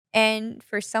And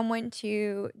for someone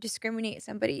to discriminate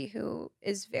somebody who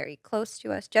is very close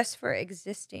to us just for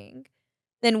existing,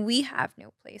 then we have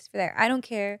no place for that. I don't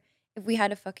care if we had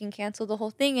to fucking cancel the whole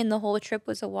thing and the whole trip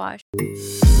was a wash.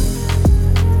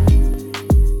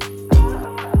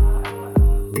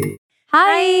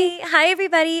 Hi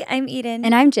everybody. I'm Eden.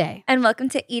 And I'm Jay. And welcome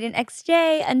to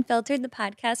EdenxJay, Unfiltered, the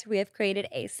podcast where we have created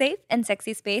a safe and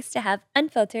sexy space to have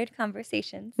unfiltered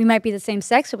conversations. We might be the same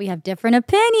sex, but we have different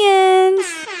opinions.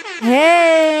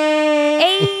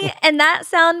 Hey! And that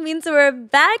sound means we're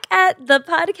back at the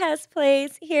podcast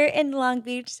place here in Long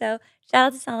Beach. So shout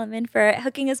out to Solomon for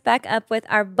hooking us back up with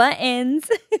our buttons.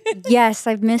 Yes,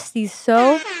 I've missed these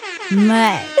so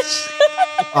much.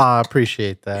 I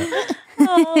appreciate that.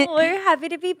 Oh, we're happy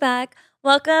to be back.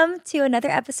 Welcome to another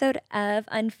episode of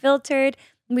Unfiltered.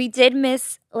 We did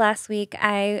miss last week.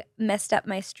 I messed up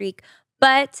my streak,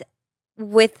 but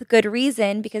with good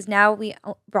reason, because now we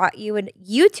brought you a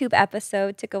YouTube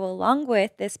episode to go along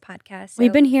with this podcast. So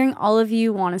We've been hearing all of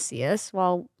you want to see us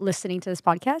while listening to this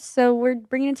podcast, so we're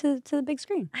bringing it to the big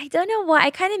screen. I don't know why. I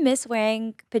kind of miss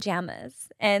wearing pajamas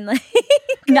and like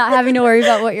Not having to worry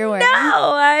about what you're wearing.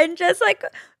 No, I'm just like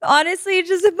honestly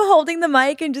just holding the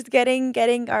mic and just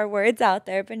getting our words out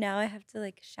there. But now I have to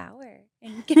like shower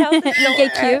and get out the door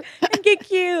Get cute. and get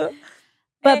cute.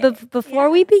 But before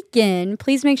we begin,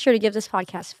 please make sure to give this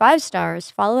podcast 5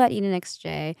 stars, follow at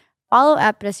EdenxJay, follow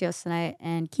at Preciosa,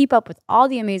 and keep up with all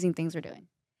the amazing things we're doing.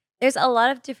 There's a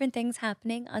lot of different things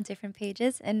happening on different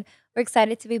pages, and we're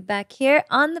excited to be back here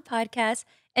on the podcast.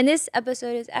 And this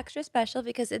episode is extra special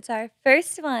because it's our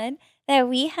first one that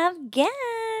we have guests.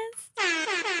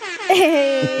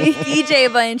 Hey.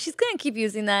 DJ button. She's going to keep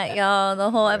using that, y'all, the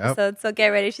whole episode. So get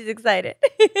ready. She's excited.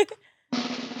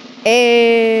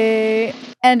 Hey.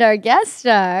 And our guests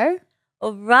are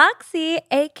Roxy,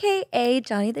 a.k.a.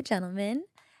 Johnny the Gentleman,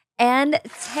 and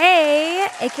Tay,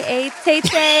 a.k.a. Tay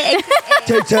Tay,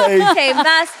 a.k.a. Tay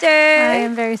Master. I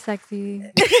am very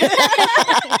sexy.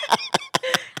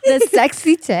 the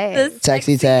sexy Tay. The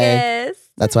Sexy Tay. sexiest.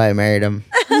 That's why I married him.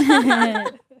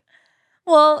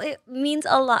 Well, it means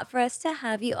a lot for us to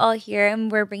have you all here,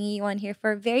 and we're bringing you on here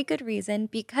for a very good reason,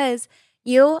 because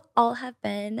you all have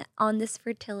been on this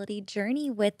fertility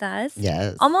journey with us.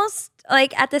 Yes. Almost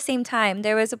like at the same time.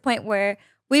 There was a point where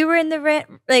we were in the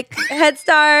Head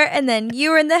Start, and then you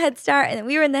were in the Head Start, and then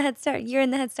we were in the Head Start, you're in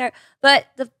the Head Start. But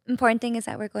the important thing is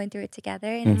that we're going through it together,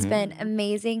 and it's been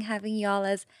amazing having you all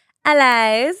as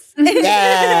allies.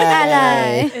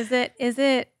 Ally. Is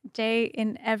it Jay,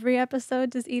 in every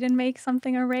episode does Eden make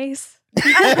something a race?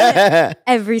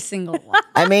 Every single one.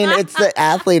 I mean, it's the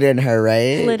athlete in her,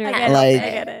 right? Literally. I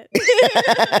get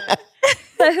it.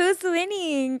 But who's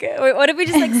winning? What if we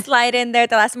just like slide in there at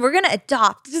the last one? We're going to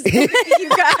adopt. Just you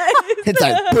guys. It's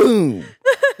like, boom.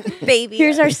 Baby.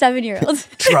 Here's our 7-year-old.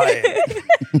 Try it.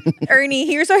 Ernie.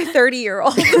 Here's our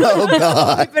 30-year-old. Oh,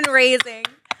 God. We've been raising.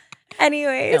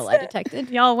 Anyways. No lie detected.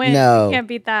 Y'all win. No. You can't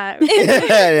beat that.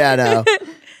 Yeah, no.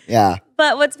 Yeah.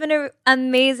 But what's been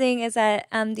amazing is that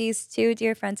these two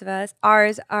dear friends of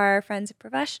ours are friends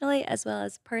professionally as well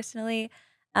as personally.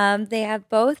 They have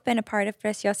both been a part of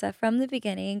Preciosa from the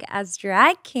beginning as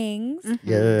drag kings.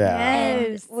 Yeah.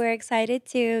 And we're excited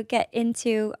to get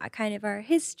into kind of our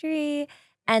history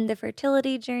and the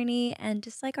fertility journey and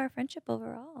just like our friendship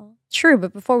overall. True,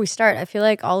 but before we start, I feel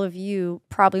like all of you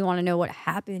probably want to know what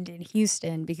happened in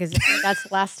Houston, because that's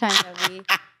the last time that we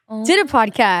did a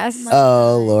podcast.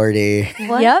 Oh, Lordy.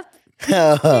 What? Yep.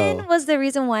 Oh. Was the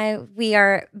reason why we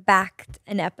are back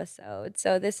an episode.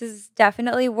 So this is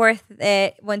definitely worth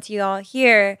it once you all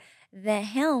hear the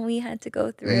hell we had to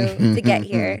go through to get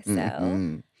here.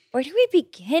 So where do we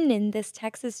begin in this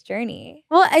Texas journey?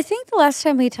 Well, I think the last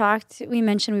time we talked, we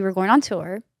mentioned we were going on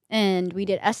tour, and we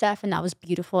did SF, and that was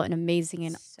beautiful and amazing,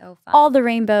 and So fun. all the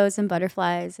rainbows and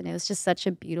butterflies, and it was just such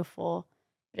a beautiful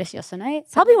Preciosa night.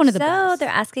 Probably one of the best. They're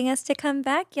asking us to come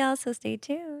back, y'all, so stay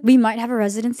tuned. We might have a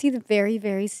residency very,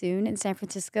 very soon in San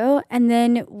Francisco. And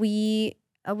then we're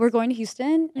going to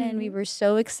Houston, and we were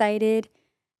so excited.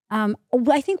 I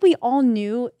think we all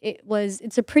knew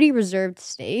it's a pretty reserved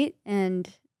state,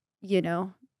 and,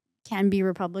 can be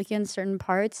Republican in certain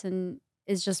parts, and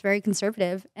is just very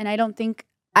conservative. And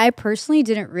I personally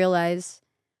didn't realize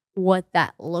what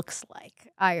that looks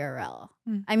like IRL.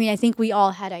 I mean, I think we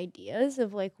all had ideas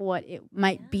of like what it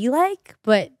might be like,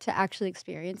 but to actually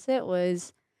experience it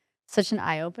was such an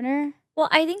eye-opener. Well,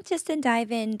 I think just to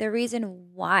dive in, the reason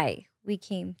why we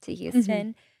came to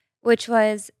Houston, which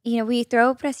was, we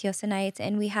throw Preciosa nights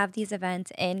and we have these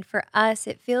events. And for us,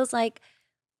 it feels like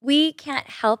we can't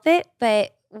help it,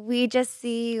 but we just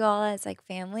see you all as like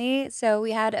family. So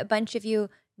we had a bunch of you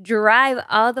drive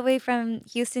all the way from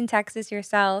Houston, Texas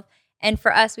yourself. And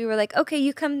for us, we were like, okay,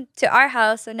 you come to our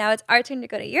house. So now it's our turn to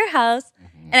go to your house.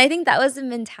 And I think that was the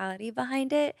mentality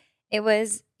behind it. It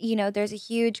was, there's a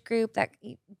huge group that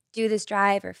do this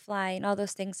drive or fly and all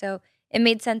those things. So it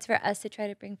made sense for us to try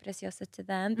to bring Preciosa to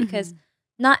them because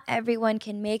not everyone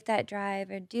can make that drive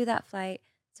or do that flight.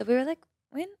 So we were like,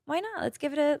 why not? Let's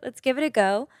give it a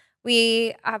go.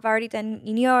 We have already done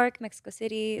New York, Mexico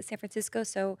City, San Francisco.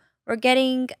 So we're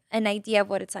getting an idea of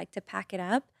what it's like to pack it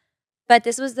up. But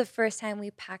this was the first time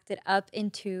we packed it up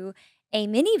into a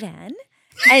minivan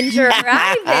and drive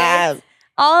it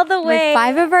all the way. With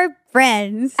 5 of our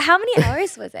friends. How many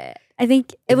hours was it? I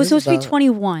think it was supposed to be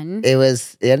 21.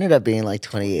 It ended up being like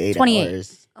 28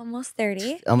 hours. Almost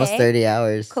 30. Almost 30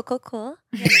 hours. Cool.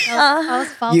 I was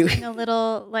following a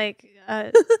little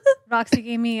Roxy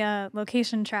gave me a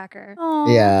location tracker.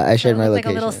 Aww. Yeah, I shared my like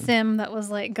location. a little sim that was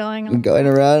like going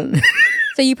around.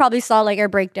 So you probably saw like our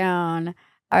breakdown.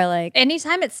 Or like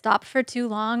anytime it stopped for too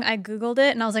long, I Googled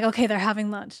it and I was like, okay, they're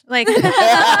having lunch. Like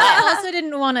I also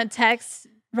didn't want to text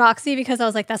Roxy because I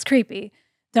was like, that's creepy.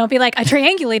 Don't be like, I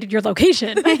triangulated your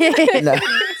location. No.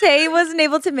 Tay wasn't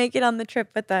able to make it on the trip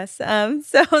with us.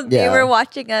 So they were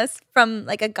watching us from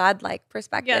like a godlike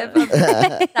perspective of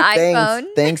the iPhone.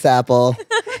 Thanks, Apple.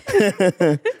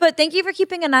 But thank you for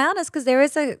keeping an eye on us because there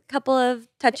was a couple of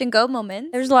touch and go moments.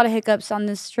 There's a lot of hiccups on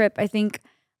this trip. I think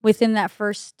within that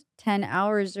first 10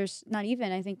 hours, there's not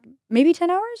even, I think maybe 10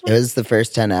 hours? It was the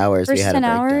first 10 hours we had 10 a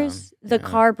breakdown. hours, the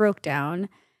car broke down.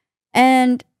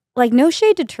 And like no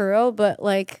shade to Turo, but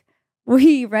like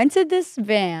we rented this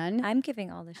van. I'm giving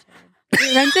all the shade.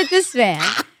 We rented this van.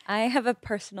 I have a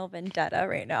personal vendetta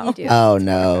right now. You do. Oh,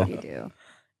 no. You do.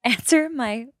 Answer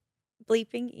my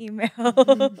bleeping email.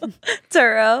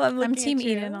 Turo, I'm Team at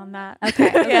you. Eden on that.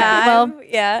 Okay. Yeah. Well,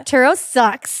 yeah. Turo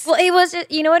sucks. Well, it was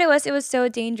just, you know what it was? It was so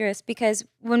dangerous because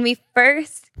when we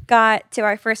first got to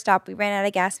our first stop, we ran out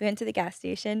of gas. We went to the gas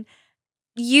station.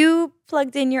 You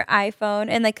plugged in your iPhone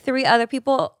and like 3 other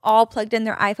people all plugged in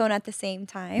their iPhone at the same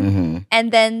time.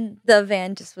 And then the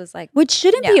van just was like, Which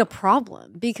shouldn't be a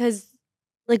problem because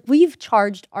like we've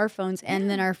charged our phones and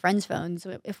then our friends' phones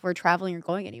if we're traveling or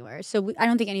going anywhere. So I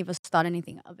don't think any of us thought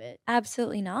anything of it.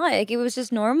 absolutely not. Like, it was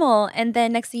just normal. And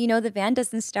then next thing you know, the van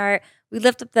doesn't start. We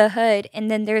lift up the hood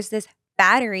and then there's this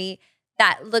battery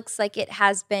that looks like it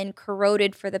has been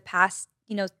corroded for the past,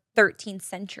 13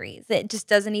 centuries. It just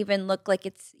doesn't even look like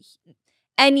it's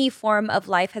any form of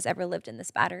life has ever lived in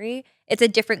this battery. It's a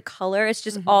different color. It's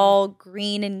just all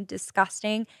green and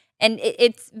disgusting. And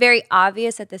it's very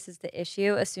obvious that this is the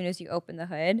issue as soon as you open the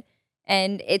hood.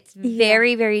 And it's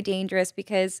very, very dangerous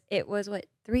because it was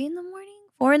 3 in the morning?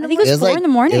 4 in the I think morning? it was 4 in the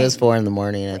morning. It was 4 in the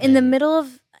morning. I In think. the middle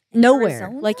of Nowhere.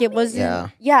 Arizona, Like it was. Yeah.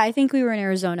 I think we were in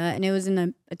Arizona and it was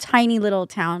in a tiny little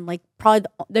town. Like probably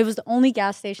there was the only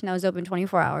gas station that was open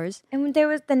 24 hours. And there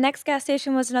was the next gas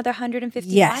station was another 150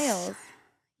 Yes. miles.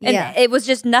 And Yeah. it was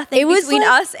just nothing It was between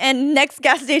like- us and next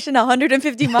gas station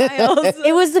 150 miles.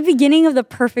 It was the beginning of the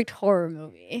perfect horror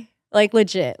movie. Like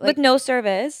legit. with Like no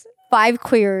service. 5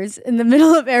 queers in the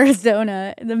middle of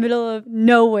Arizona, in the middle of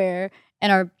nowhere,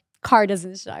 and our car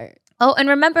doesn't start. Oh, and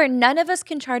remember, none of us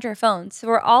can charge our phones. So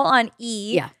we're all on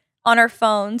E Yeah. on our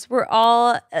phones. We're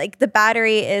all like the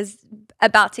battery is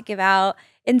about to give out.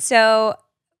 And so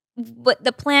what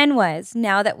the plan was,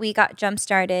 now that we got jump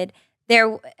started,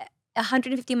 there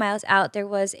 150 miles out, there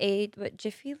was a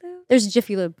Jiffy Lube? There's a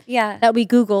Jiffy Lube Yeah. that we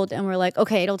Googled and we're like,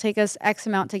 okay, it'll take us X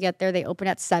amount to get there. They open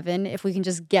at 7. If we can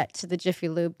just get to the Jiffy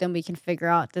Lube, then we can figure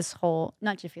out this whole,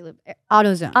 not Jiffy Lube,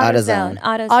 AutoZone. AutoZone.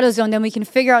 AutoZone, then we can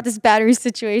figure out this battery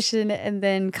situation and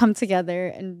then come together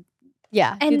and do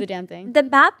And the damn thing. The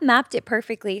map mapped it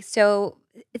perfectly. So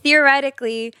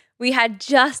theoretically, we had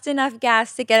just enough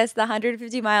gas to get us the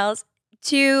 150 miles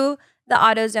to the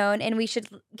AutoZone, and we should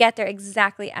get there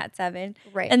exactly at 7.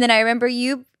 Right. And then I remember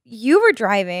you were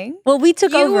driving. Well, we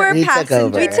took You over. were We took passenger.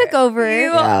 over. We took over.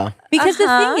 Yeah. Because the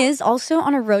Uh-huh. thing is, also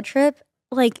on a road trip,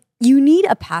 like you need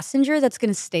a passenger that's going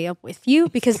to stay up with you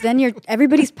because then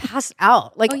everybody's passed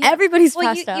out. Like Oh, yeah. everybody's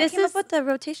Well, passed out. you came up with the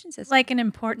rotation system. Like an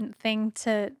important thing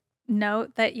to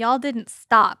note that y'all didn't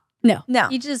stop. no.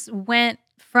 You just went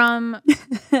from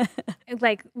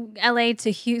like LA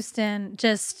to Houston,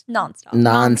 just Nonstop.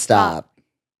 Nonstop.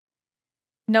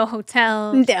 no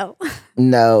hotel, no.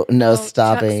 No truck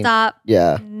stopping. stop,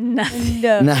 Yeah. nothing.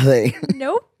 No. Nothing.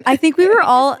 Nope. I think we were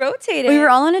all rotated. we were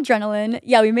all on adrenaline.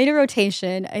 Yeah, we made a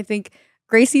rotation. I think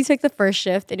Gracie took the first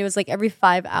shift and it was like every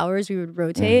 5 hours we would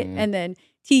rotate Mhm. and then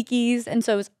Tiki's, and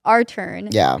so it was our turn.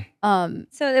 Yeah.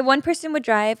 So the one person would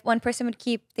drive, one person would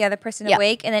keep the other person Yep.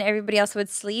 awake, and then everybody else would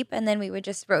sleep, and then we would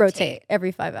just Rotate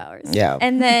every 5 hours. Yeah.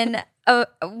 And then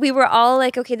we were all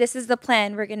like, okay, this is the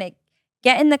plan. We're going to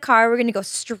get in the car. We're going to go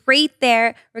straight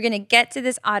there. We're going to get to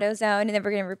this auto zone, and then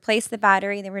we're going to replace the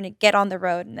battery, and then we're going to get on the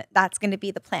road, and that's going to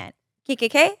be the plan.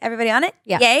 KKK? Everybody on it?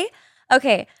 Yeah. Yay?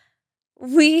 Okay.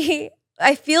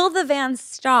 I feel the van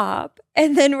stop,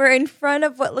 and then we're in front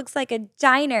of what looks like a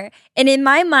diner. And in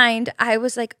my mind, I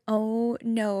was like, oh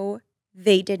no,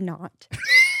 they did not.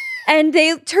 And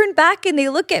they turn back and they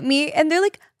look at me and they're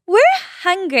like, we're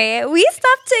hungry. We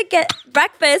stopped to get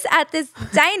breakfast at this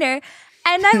diner.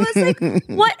 And I was like,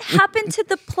 what happened to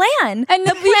the plan? And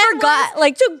the we plan forgot, was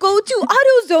like- to go to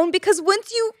AutoZone because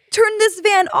once you turn this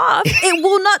van off, it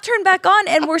will not turn back on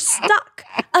and we're stuck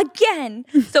again.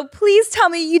 So please tell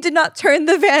me you did not turn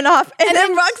the van off. And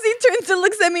then Roxy turns and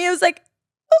looks at me and was like,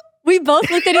 We both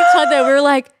looked at each other. We were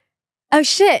like, oh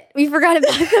shit, we forgot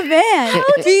about the van.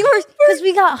 Because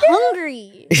we got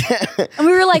hungry. And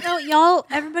we were like, No, y'all,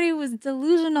 everybody was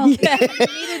delusional. Yeah. We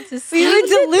needed to we see. were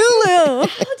Delulu.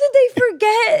 how did they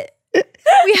forget?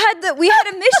 We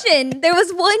had a mission. There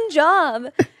was one job.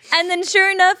 And then sure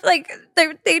enough, like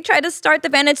they try to start the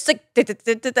van. It's like,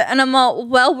 and I'm all,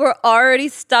 well, we're already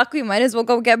stuck. We might as well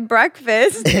go get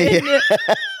breakfast. And,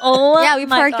 oh, Yeah, we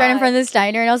my parked right in God. front of this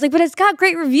diner. And I was like, but it's got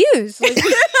great reviews. Like,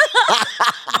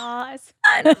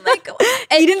 And I'm like,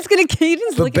 Eden's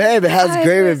But looking. babe, it has I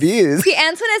great was- reviews. See,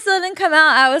 Antoinette still didn't come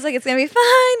out. I was like, it's gonna be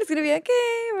fine. It's gonna be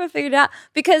okay. We'll figure it out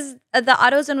because the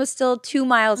AutoZone was still 2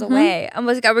 miles away. I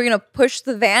was like, are we gonna push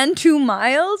the van 2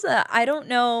 miles? I don't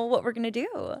know what we're gonna do.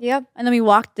 Yep. And then we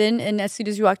walked in, and as soon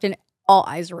as we walked in, all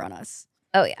eyes were on us.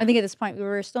 Oh yeah. I think at this point we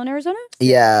were still in Arizona.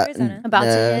 Yeah. Arizona. About to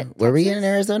hit Were we in Texas?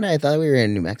 Arizona? I thought we were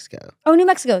in New Mexico. Oh, New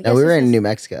Mexico. No, Yes, we were yes, in yes. New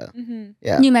Mexico. Mm-hmm.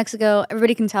 Yeah. New Mexico.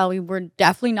 Everybody can tell we were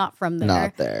definitely not from there.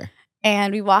 Not there.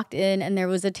 And we walked in, and there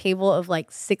was a table of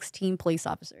like 16 police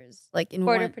officers, like in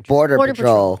Border one Patrol. Border, Border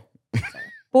Patrol.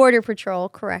 Border Patrol.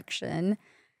 Correction.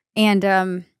 And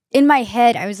in my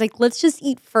head, I was like, let's just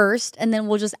eat first, and then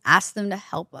we'll just ask them to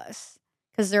help us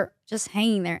because they're just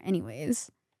hanging there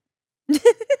anyways.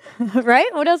 Right?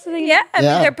 What else are they? Yeah, I mean,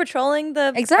 Yeah. they're patrolling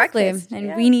the Exactly. breakfast. And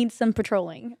Yeah. we need some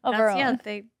patrolling of our own.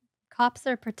 Yeah, cops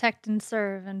are protect and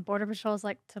serve, and border patrols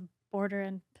like to border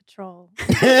and patrol.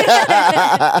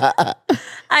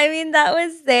 I mean, that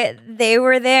was they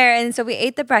were there, and so we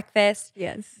ate the breakfast.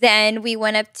 Yes. Then we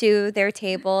went up to their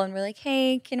table and we're like,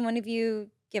 hey, can one of you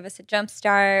give us a jump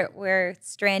start? We're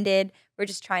stranded. We're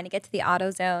just trying to get to the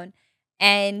AutoZone.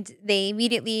 And they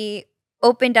immediately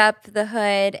opened up the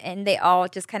hood and they all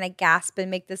just kind of gasp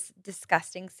and make this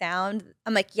disgusting sound.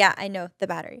 I'm like, yeah, I know the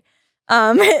battery.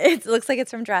 It looks like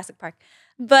it's from Jurassic Park.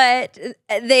 But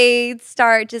they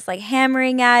start just like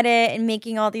hammering at it and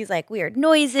making all these like weird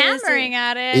noises. Hammering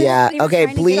at it. Yeah. They were Okay.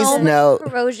 trying to get Please so much note.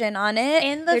 corrosion on it.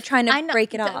 And They're trying to I know-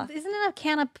 break it off. Isn't it a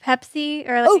can of Pepsi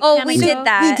or like a Oh, can we of did Coke?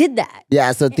 that. We did that.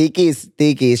 Yeah. So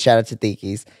Thiki's. Shout out to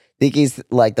Thiki's. Thiki's,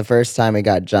 like the first time it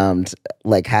got jumped,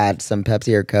 like had some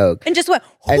Pepsi or Coke, And just went,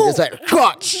 and just went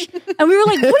crunch. And we were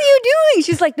like, what are you doing?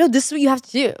 She's like, no, this is what you have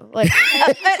to do. Like,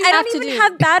 I don't even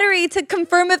have battery to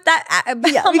confirm if that.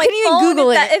 Yeah, on we my couldn't even phone,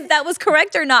 Google if that was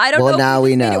correct or not. I don't Well, know. now if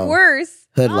we made know. it worse.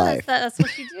 Hood Oh, life. that's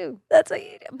what you do. That's what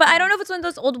you do. But I don't know if it's one of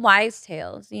those old wives'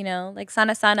 tales. You know, like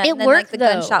sana sana, It and then like worked, the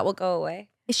though. gunshot will go away.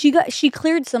 she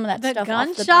cleared some of that The stuff off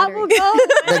the gunshot will battery.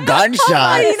 go. The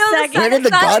gunshot. You know, Second. Where did the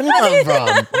gun come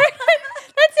from?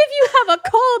 That's if you have a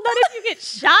cold, not if you get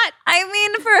shot. I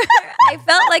mean, I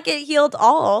felt like it healed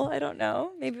all. I don't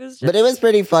know. Maybe it was just. But it was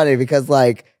pretty funny because,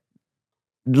 like,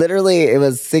 literally, it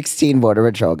was 16 Border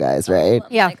Patrol guys, right? Oh,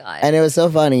 Yeah. my God. And it was so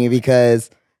funny because,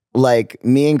 like,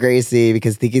 me and Gracie,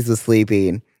 because Thiki's was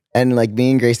sleeping, and like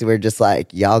me and Gracie were just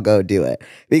like, y'all go do it.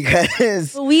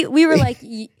 Because Well, we were like,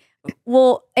 we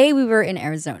were in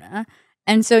Arizona.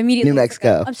 And so immediately. New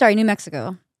Mexico. I'm sorry, New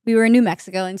Mexico. We were in New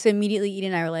Mexico. And so immediately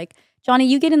Eden and I were like, Johnny,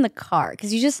 you get in the car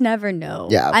because you just never know.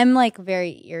 Yeah. I'm like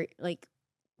very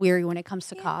weary when it comes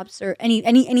to cops or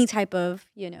any type of,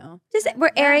 just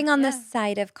we're erring on the yeah.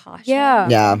 side of caution. Yeah.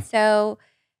 Yeah. So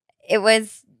it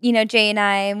was, Jay and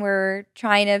I were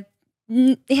trying to,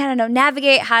 I don't know,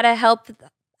 navigate how to help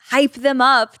hype them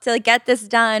up to get this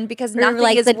done because we were nothing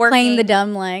like is working. playing the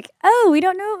dumb like, oh, we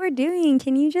don't know what we're doing.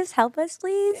 Can you just help us,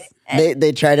 please?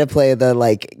 they try to play the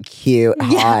like cute,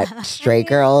 Yeah. hot stray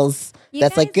girls. You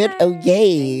That's like guys good. Oh, are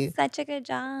yay. doing such a good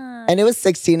job. And it was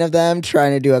 16 of them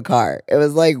trying to do a car. It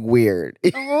was like weird.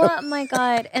 Oh my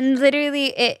God. And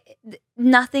literally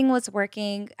nothing was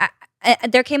working.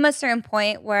 there came a certain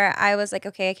point where I was like,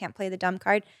 okay, I can't play the dumb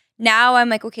card. Now I'm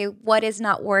like, okay, what is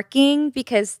not working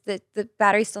because the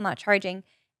battery's still not charging,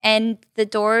 and the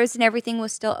doors and everything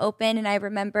was still open. And I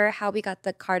remember how we got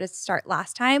the car to start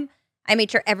last time. I made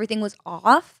sure everything was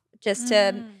off just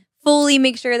to fully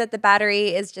make sure that the battery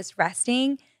is just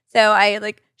resting. So I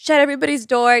like shut everybody's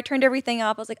door, I turned everything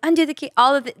off. I was like, undo the key,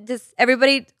 all of it. Just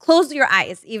everybody close your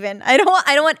eyes. Even I don't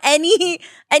want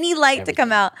any light to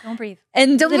come out. Don't breathe.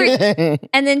 And don't breathe.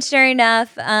 And then sure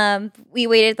enough, we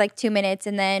waited like 2 minutes,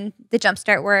 and then the jump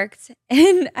start worked.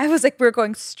 And I was like, we're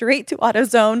going straight to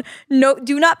AutoZone. No,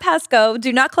 do not pass go.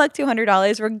 Do not collect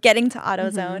 $200. We're getting to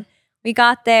AutoZone. We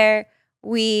got there.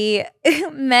 We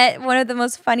met one of the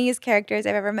most funniest characters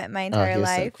I've ever met in my entire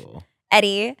life, So cool.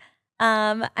 Eddie.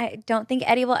 I don't think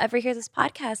Eddie will ever hear this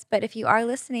podcast, but if you are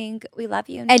listening, we love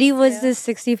you. and Eddie miss was you. this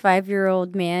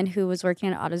 65-year-old man who was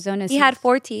working at AutoZone. He had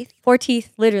 4 teeth. 4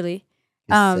 teeth, literally.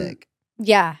 He's sick.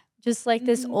 Yeah, just like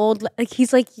this old, like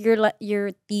he's like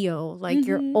your Theo, like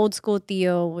your Mhm. old school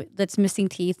Theo that's missing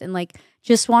teeth and like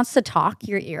just wants to talk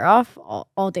your ear off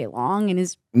all day long and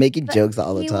is Making But jokes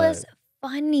all the he time. was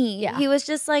funny. Yeah. He was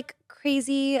just like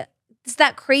crazy. It's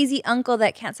that crazy uncle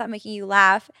that can't stop making you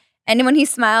laugh. And when he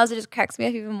smiles, it just cracks me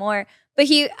up even more. But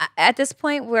at this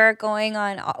point, we're going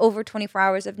on over 24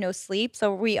 hours of no sleep.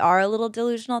 So we are a little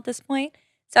delusional at this point.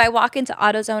 So I walk into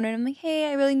AutoZone and I'm like, hey,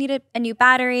 I really need a new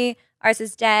battery. Ours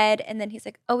is dead. And then he's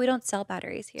like, oh, we don't sell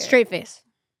batteries here. straight face.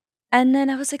 And then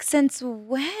I was like, since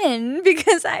when?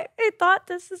 Because I thought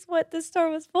this is what this store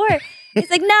was for. He's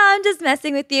like, no, I'm just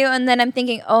messing with you. And then I'm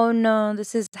thinking, oh no,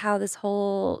 this is how this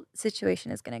whole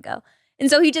situation is going to go. And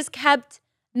so he just kept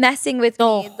messing with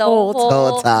me the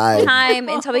whole time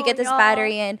until we get this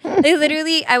battery in. Like,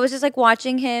 literally, I was just like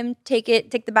watching him take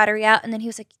the battery out. And then he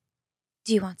was like,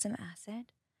 do you want some acid?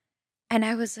 And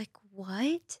I was like,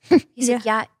 what? He's like,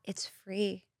 yeah, it's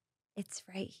free. It's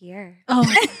right here. Oh,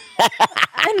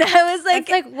 And I was like,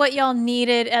 that's like what y'all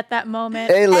needed at that moment.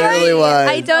 It literally was.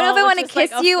 I don't know if I Oh, want to just like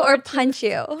kiss a you or 4-tooth punch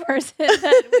you. person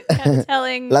that kept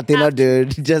telling Latino after-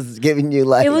 dude just giving you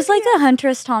like. It was like a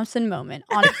Huntress Thompson moment,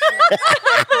 honestly.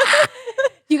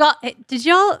 You got? Did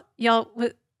y'all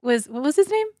was what was his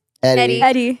name? Eddie.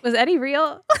 Eddie. Was Eddie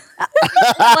real?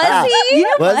 Was he? You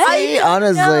know Was what? he?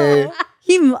 Honestly. No.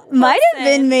 He might have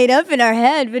Listen. been made up in our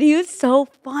head, but he was so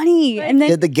funny. And then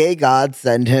Did the gay god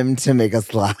send him to make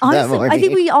us laugh that honestly, morning? I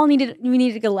think we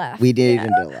needed to laugh. We didn't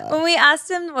even do laugh. When we asked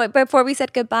him before we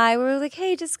said goodbye, we were like,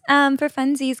 hey, just for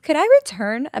funsies, could I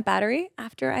return a battery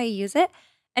after I use it?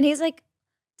 And he's like,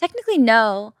 technically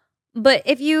no, but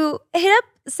if you hit up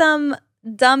some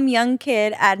dumb young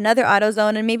kid at another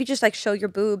AutoZone and maybe just like show your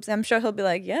boobs, I'm sure he'll be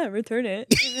like, yeah, return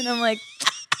it. And I'm like,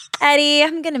 Eddie,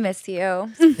 I'm gonna miss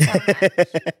you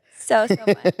so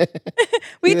much.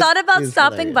 We thought about he was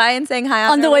stopping hilarious. by and saying hi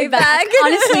on the way back.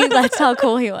 Honestly, that's how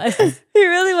cool he was. He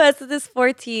really was with his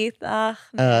 4 teeth. Oh, Uh.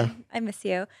 man, I miss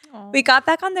you. Aw. We got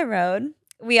back on the road.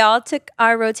 We all took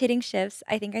our rotating shifts.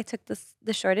 I think I took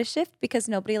the shortest shift because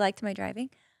nobody liked my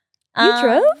driving. You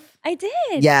drove? I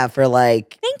did. Yeah, for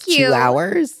like Thank you. 2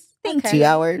 hours. Thank 2 you.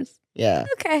 hours. Yeah.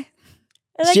 Okay.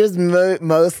 I like- She was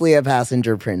mostly a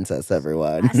passenger princess,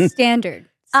 everyone. Standard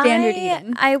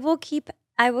Eden. I will keep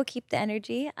the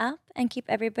energy up and keep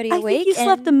everybody I awake. think you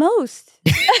slept and- the most.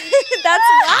 That's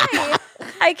why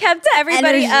I kept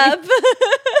everybody Energy. up.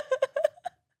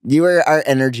 You were our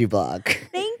energy block.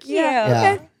 Thank you.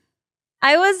 Yeah.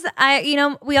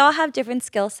 Yeah. We all have different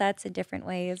skill sets in different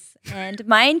ways, and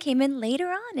mine came in later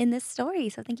on in this story.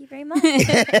 So thank you very much.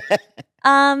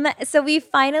 So we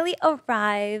finally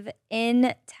arrive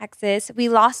in Texas. We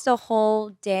lost a whole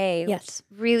day. Yes.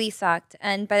 Which really sucked.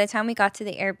 And by the time we got to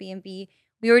the Airbnb,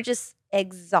 we were just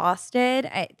exhausted.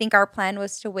 I think our plan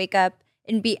was to wake up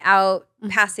and be out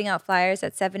passing out flyers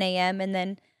at 7 a.m. And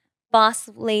then boss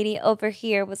lady over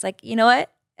here was like, you know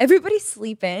what? Everybody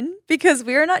sleep in because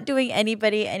we're not doing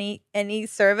anybody any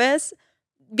service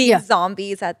being Yeah.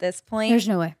 zombies at this point. There's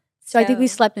no way. So I think we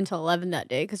slept until 11 that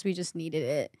day because we just needed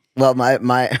it. Well, my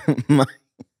my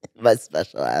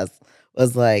special ass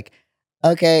was like,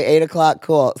 okay, 8 o'clock,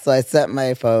 cool. So I set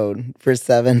my phone for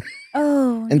 7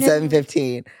 Oh, and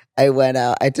 7:15. I went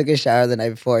out. I took a shower the night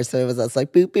before, so it was just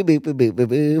like boop boop boop boop boop boop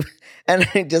boop, and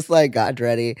I just like got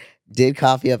ready, did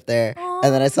coffee up there,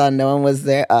 and then I saw no one was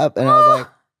there up, and I was like,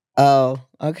 oh,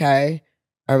 okay,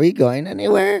 are we going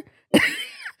anywhere?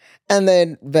 And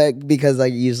then, but because I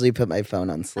usually put my phone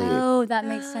on sleep. Oh, that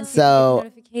makes sense. So, You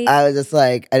didn't get notification. I was just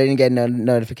like, I didn't get no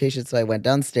notification, so I went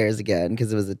downstairs again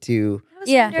because it was a 2. I was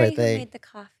Yeah. wondering who Birthday. made the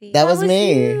coffee. That That was was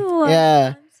me. you.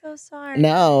 Yeah. I'm so sorry.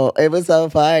 No, it was so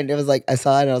fun. It was like I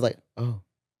saw it and I was like, oh,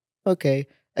 okay.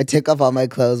 I took off all my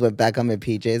clothes, went back on my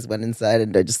PJs, went inside,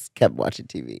 and I just kept watching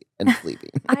TV and sleeping.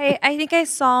 I think I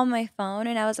saw my phone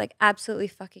and I was like, absolutely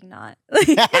fucking not. Like,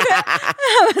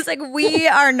 I was like, we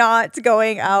are not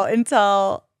going out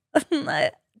until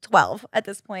 12 at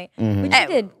this point. Mhm. Which you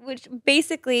did. Which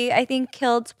basically, I think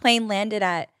Kild's plane landed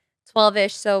at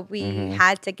 12-ish. So we Mhm.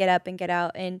 had to get up and get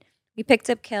out. And we picked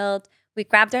up Kild. We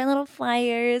grabbed our little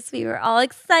flyers. We were all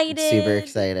excited. Super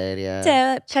excited, yeah.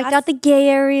 To Checked pass- out the gay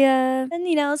area.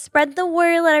 and, spread the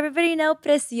word, let everybody know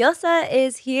Preciosa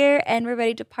is here and we're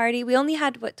ready to party. We only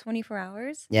had, 24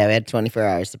 hours? Yeah, we had 24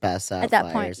 hours to pass out At that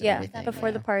flyers point, and yeah, everything, before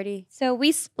yeah. the party. So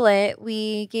we split.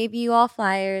 We gave you all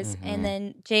flyers, Mhm. and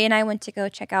then Jay and I went to go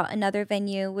check out another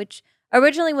venue, which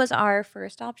originally was our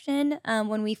first option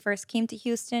when we first came to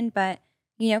Houston. But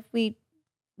we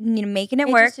making it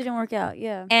work. Just didn't work out,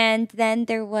 yeah. And then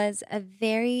there was a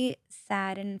very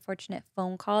sad and unfortunate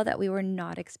phone call that we were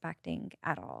not expecting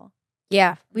at all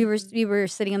Yeah, we were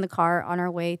sitting in the car on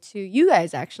our way to you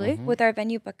guys, actually, Mhm. with our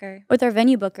venue booker. with our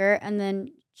venue booker. And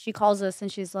then she calls us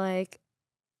and she's like,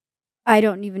 I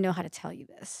don't even know how to tell you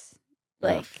this.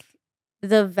 Like,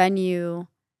 the venue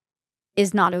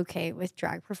is not okay with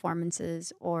drag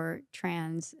performances or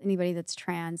anybody that's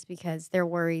trans, because they're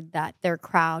worried that their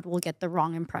crowd will get the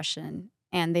wrong impression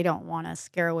and they don't want to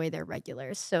scare away their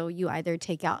regulars. So you either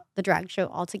take out the drag show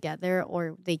altogether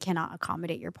or they cannot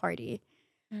accommodate your party.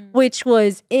 Which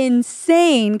was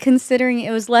insane considering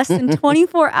it was less than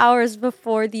 24 hours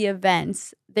before the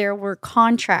events. There were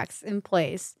contracts in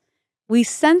place. We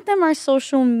sent them our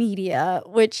social media,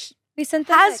 which We sent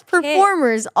them has a kit.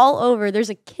 performers all over. There's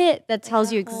a kit that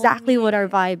tells a you whole exactly what our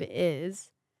media. vibe is,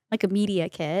 like a media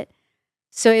kit.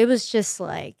 So it was just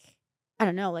like, I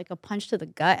don't know, like a punch to the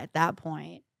gut at that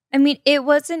point. I mean, it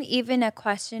wasn't even a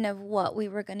question of what we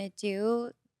were going to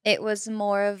do. It was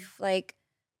more of like,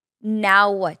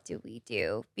 now what do we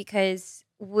do? Because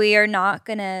we are not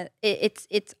going to,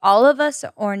 it's all of us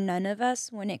or none of us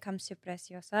when it comes to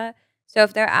Preciosa. So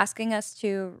if they're asking us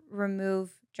to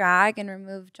remove drag and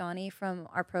remove Johnny from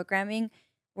our programming,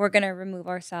 we're going to remove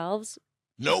ourselves.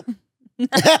 Nope.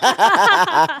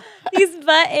 These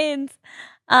buttons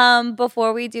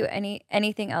before we do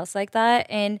anything else like that.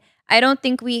 And I don't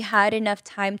think we had enough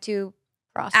time to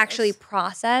actually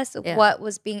process Yeah. what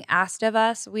was being asked of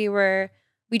us. We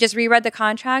just reread the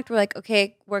contract. We're like,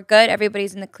 okay, we're good.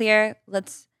 Everybody's in the clear.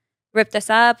 Let's rip this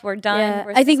up. We're done. Yeah,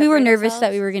 We're I think we were separate nervous that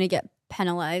ourselves. we were going to get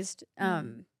penalized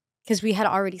because we had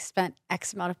already spent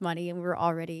X amount of money and we were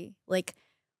already like,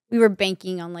 we were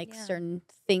banking on like Yeah. certain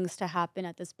things to happen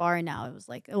at this bar. And now it was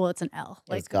like, well, it's an L.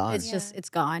 Like, It's gone. It's just, Yeah. it's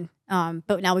gone.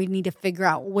 But now we need to figure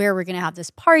out where we're going to have this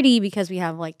party because we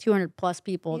have like 200 plus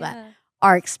people that Yeah.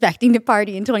 are expecting to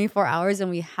party in 24 hours and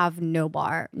we have no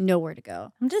bar, nowhere to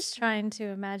go. I'm just trying to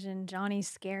imagine Johnny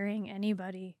scaring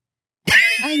anybody.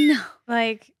 I know.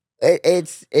 Like,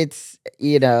 It's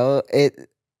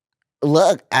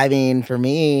look, I mean, for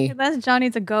me, unless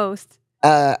Johnny's a ghost.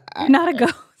 I, You're not a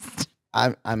ghost.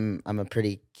 I'm a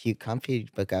pretty cute, comfy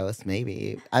ghost.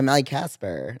 Maybe I'm like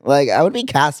Casper. Like I would be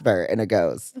Casper in a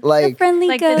ghost. The Like friendly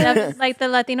Like ghost. like the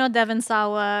Latino Devon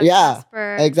Sawa. Yeah,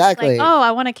 Casper. exactly. Like, oh,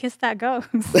 I want to kiss that ghost.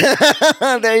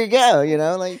 there you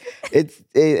go. Like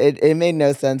it made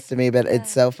no sense to me, but Yeah.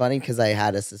 it's so funny because I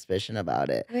had a suspicion about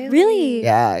it. Really?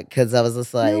 Yeah, because I was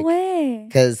just No like, way.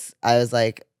 because I was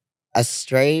like, a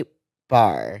straight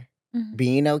bar Mhm.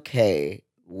 being okay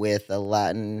with a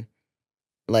Latin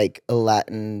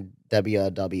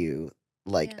WLW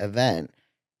Yeah. event.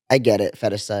 I get it,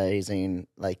 fetishizing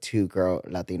like two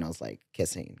Latinos like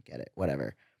kissing, get it,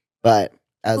 whatever. But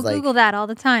I was People like, Google that all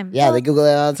the time. yeah, Well, they Google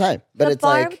it all the time. But the it's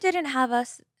bar like, didn't have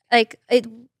us like it.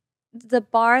 The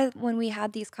bar when we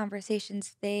had these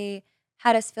conversations, they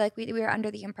had us feel like we were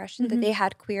under the impression that Mhm. they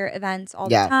had queer events all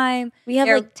Yeah. the time, We have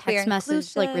They're like queer text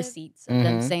message, like inclusive. receipts of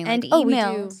them Mhm. saying And like, oh, we do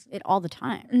emails. it all the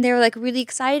time. and they were like really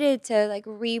excited to like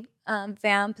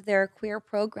revamp their queer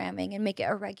programming and make it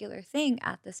a regular thing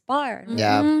at this bar. And we're like,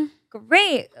 Yeah. Mhm.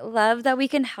 great, love that we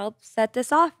can help set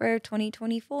this off for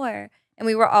 2024, and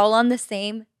we were all on the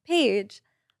same page.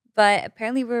 But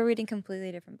apparently, we were reading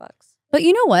completely different books. But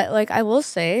you know what? Like, I will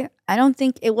say, I don't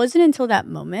think it wasn't until that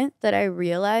moment that I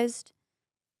realized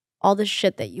all the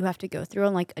shit that you have to go through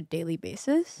on like a daily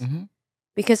basis. Mhm.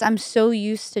 Because I'm so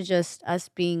used to just us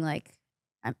being like,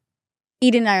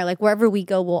 Eden and I are like, wherever we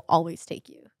go, we'll always take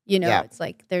you. Yeah. It's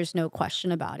like, there's no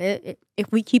question about it.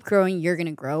 If we keep growing, you're going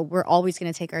to grow. We're always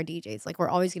going to take our DJs. Like, we're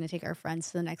always going to take our friends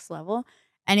to the next level.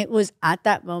 And it was at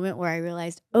that moment where I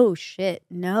realized, oh shit,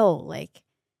 no, like,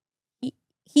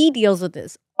 he deals with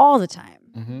this all the time,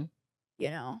 Mhm. you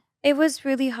know? It was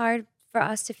really hard for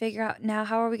us to figure out now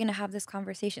how are we going to have this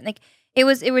conversation. Like it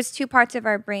was two parts of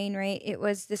our brain, right? It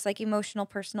was this like emotional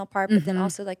personal part, but then Mhm.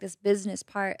 also like this business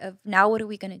part of now what are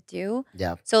we going to do?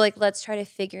 Yeah. So like let's try to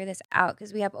figure this out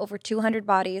because we have over 200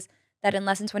 bodies that in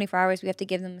less than 24 hours we have to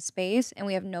give them a space and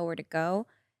we have nowhere to go.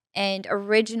 And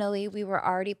originally we were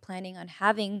already planning on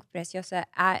having Preciosa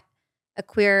at a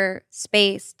queer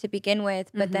space to begin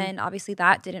with, but Mhm. then obviously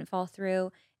that didn't fall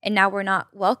through. And now we're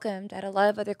not welcomed at a lot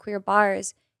of other queer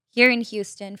bars here in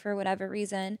Houston for whatever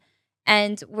reason.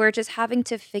 And we're just having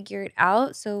to figure it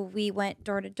out. So we went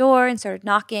door to door and started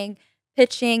knocking,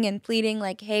 pitching and pleading,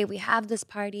 like, hey, we have this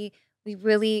party. We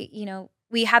really,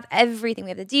 we have everything.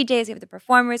 We have the DJs, we have the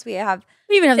performers, we have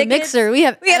We even have the tickets. mixer. We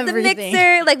have We have everything. the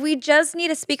mixer. Like, we just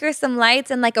need a speaker, some lights,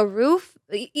 and like a roof.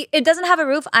 It doesn't have a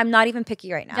roof. I'm not even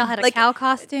picky right now. Y'all had a like, cow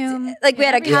costume. like, we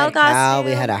had a everything. cow We had a cow. We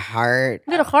costume. had a heart.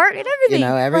 We had a heart and everything.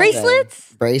 Everything.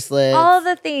 Bracelets. Bracelets. all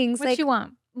the things. What like, you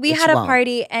want? we What had you a want?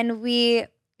 party and we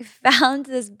found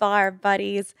this bar,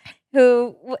 buddies,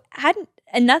 who had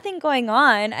nothing going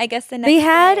on. I guess the next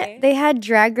day. They had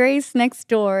Drag Race next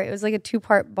door. It was like a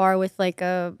 2-part bar with like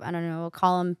a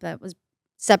column that was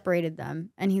separated them.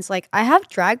 And he's like, I have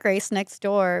Drag Race next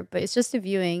door, but it's just a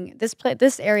viewing.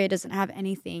 This area doesn't have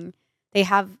anything. They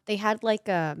had like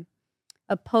a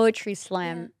poetry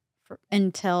slam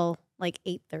until like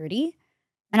 8:30.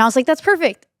 And I was like, that's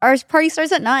perfect. Our party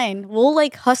starts at 9. We'll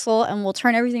like hustle and we'll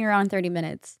turn everything around in 30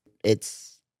 minutes.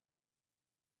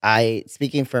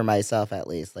 Speaking for myself at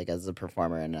least, like as a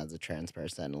performer and as a trans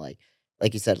person, like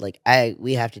you said, like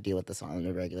we have to deal with this on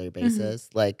a regular basis.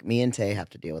 Like me and Tay have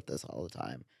to deal with this all the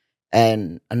time.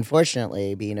 And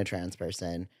unfortunately, being a trans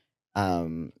person,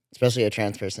 especially a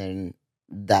trans person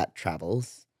that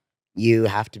travels, you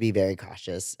have to be very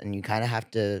cautious and you kind of have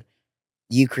to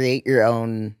you create your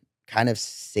own kind of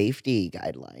safety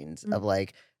guidelines of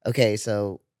like, okay,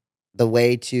 so the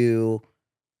way to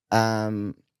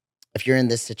if you're in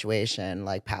this situation,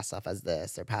 like pass off as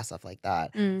this or pass off like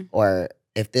that. Or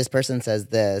if this person says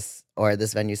this or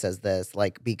this venue says this,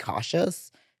 like be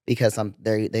cautious because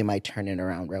they might turn it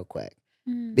around real quick.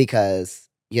 Because,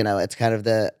 it's kind of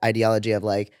the ideology of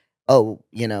like, oh,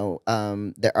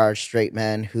 there are straight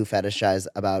men who fetishize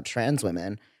about trans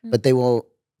women, but they will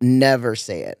never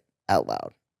say it out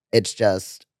loud. It's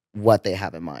just what they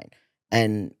have in mind.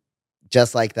 And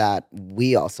just like that,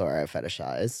 we also are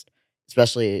fetishized,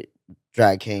 especially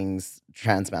drag kings,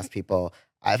 trans mass people.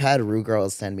 I've had Rue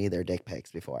girls send me their dick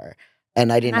pics before,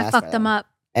 and I didn't I ask fucked for them up.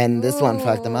 And this one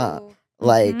fucked them up. Ooh.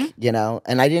 Like,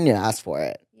 and I didn't even ask for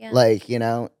it. Yeah. Like,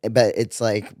 but it's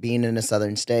like being in a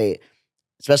southern state,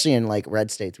 especially in like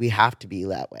red states, we have to be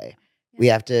that way. Yeah. We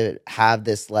have to have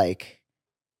this like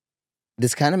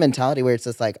this kind of mentality where it's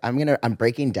just like I'm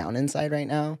breaking down inside right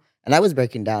now. And I was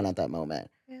breaking down at that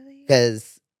moment. Really?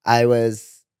 Because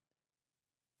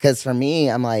for me,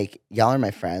 I'm like, y'all are my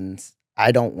friends.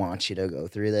 I don't want you to go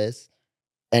through this.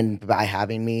 And by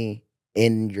having me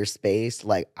in your space,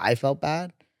 like I felt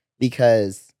bad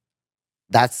because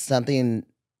that's something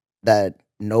that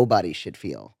nobody should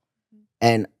feel.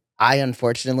 And we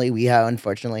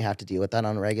unfortunately have to deal with that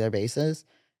on a regular basis.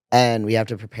 And we have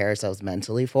to prepare ourselves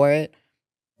mentally for it.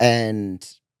 And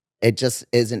it just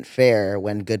isn't fair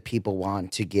when good people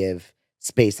want to give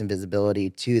space and visibility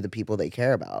to the people they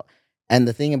care about. And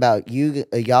the thing about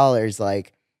y'all is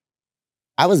like,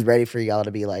 I was ready for y'all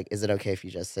to be like, is it okay if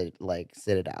you just sit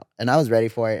it out? And I was ready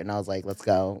for it. And I was like, let's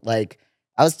go. Like,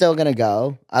 I was still going to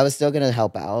go. I was still going to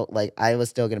help out. Like, I was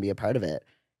still going to be a part of it.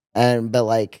 But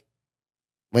like,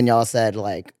 when y'all said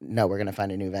like, no, we're going to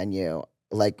find a new venue,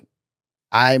 like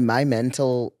my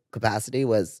mental capacity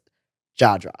was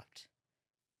jaw dropped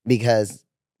because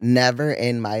never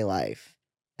in my life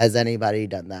has anybody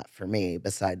done that for me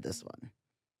beside this one.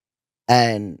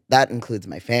 And that includes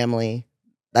my family.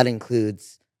 That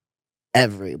includes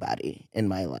everybody in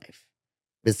my life.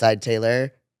 Beside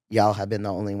Taylor, y'all have been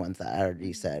the only ones that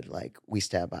already said, like, we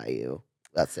stand by you.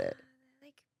 That's it.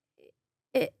 Like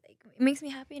it makes me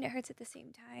happy and it hurts at the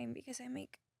same time because I'm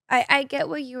like, I get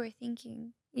what you were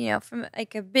thinking. From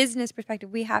like a business perspective,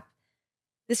 we have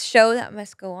this show that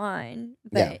must go on,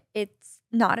 Yeah. but it's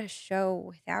not a show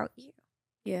without you.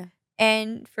 Yeah.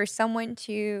 And for someone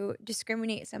to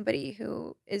discriminate somebody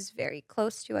who is very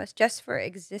close to us just for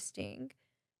existing,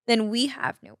 then we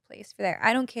have no place for that.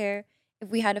 I don't care if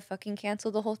we had to fucking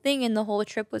cancel the whole thing and the whole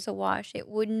trip was a wash. It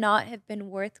would not have been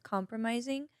worth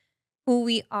compromising who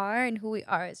we are and who we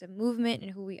are as a movement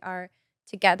and who we are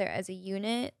together as a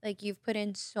unit. Like, you've put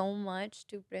in so much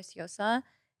to Preciosa.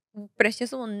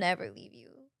 Preciosa will never leave you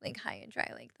like high and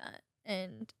dry like that.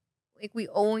 And like, we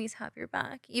always have your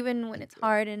back, even when it's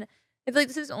hard. And I feel like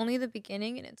this is only the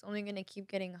beginning and it's only gonna keep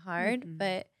getting hard. Mhm.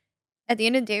 But at the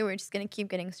end of the day, we're just gonna keep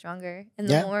getting stronger. And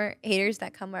the Yeah. more haters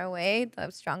that come our way,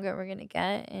 the stronger we're gonna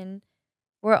get. And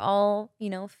we're all,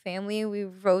 family. We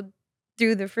rode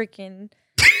through the freaking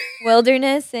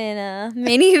wilderness in a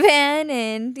minivan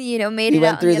and, made We it went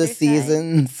out on through the the other side.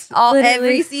 seasons. Every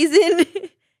Literally. season.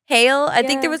 Hail. I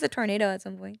think there Yeah. was a tornado at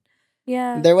some point.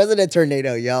 Yeah. There wasn't a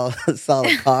tornado. Y'all saw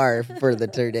the car for the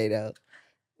tornado.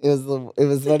 It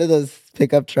was one of those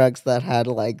pickup trucks that had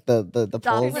like the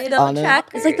poles Tornado on it.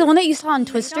 tracker. It's like the one that you saw on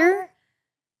Radar? Twister.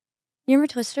 You remember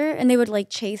Twister? And they would like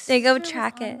chase. They go It was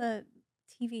track on it. the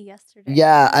TV yesterday.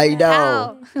 Yeah, I Yeah.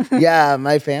 know. How? Yeah,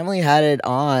 my family had it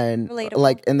on Relatable.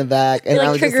 like in the back, and Like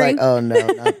I was just like, triggering. "Oh no,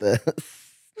 not this."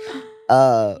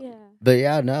 Yeah. But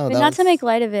yeah, no, But that not to was- make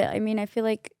light of it. I mean, I feel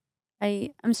like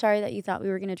I'm sorry that you thought we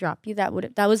were gonna drop you. That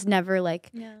was never like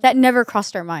Yeah. that never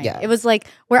crossed our mind. Yeah. It was like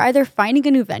we're either finding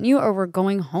a new venue or we're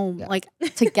going home Yeah. like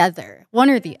together, one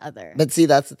or the other. But see,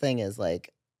 that's the thing is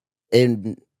like,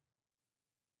 in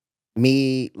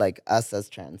me, like us as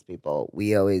trans people,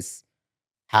 we always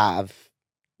have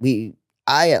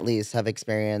I at least have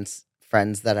experienced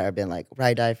friends that have been like,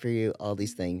 ride die for you, all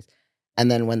these things. And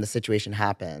then when the situation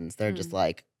happens, they're just Mm.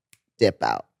 like, dip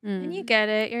out. And you get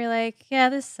it. You're like, yeah,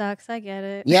 this sucks. I get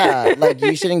it. Yeah, like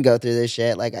you shouldn't go through this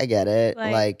shit. Like I get it.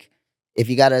 Like if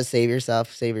you gotta save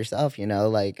yourself, you know,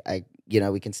 like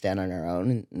we can stand on our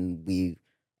own and we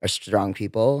are strong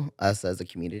people, us as a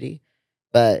community.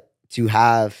 But to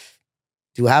have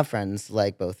friends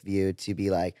like both of you to be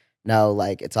like, no,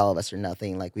 like it's all of us or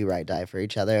nothing, like we ride die for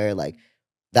each other, like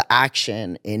the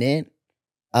action in it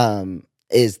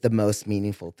is the most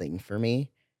meaningful thing for me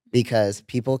because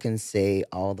people can say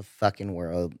all the fucking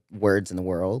words in the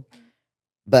world,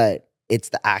 but it's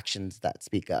the actions that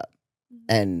speak up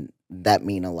and that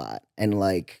mean a lot. And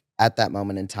like at that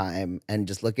moment in time and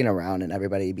just looking around and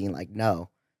everybody being like, no,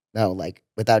 like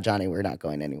without Johnny, we're not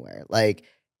going anywhere. Like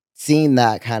seeing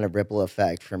that kind of ripple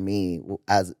effect for me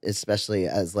as especially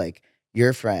as like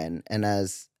your friend and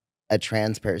as a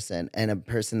trans person and a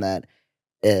person that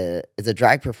is a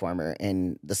drag performer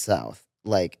in the South,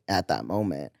 like at that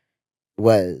moment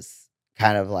was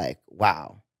kind of like,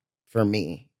 wow, for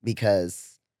me,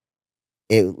 because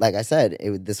it, like I said,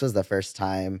 this was the first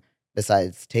time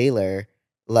besides Taylor,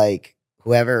 like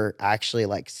whoever actually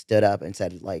like stood up and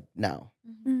said like, no,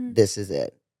 Mhm. this is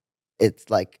it. It's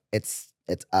like, it's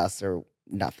us or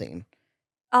nothing.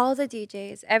 All the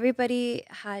DJs, everybody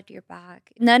had your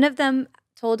back. None of them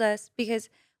told us because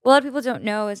what a lot of people don't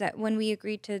know is that when we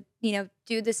agreed to,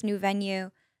 do this new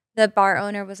venue, the bar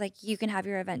owner was like, "You can have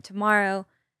your event tomorrow.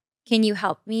 Can you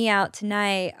help me out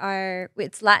tonight?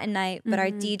 It's Latin night, but our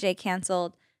Mhm. DJ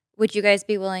canceled. Would you guys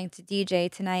be willing to DJ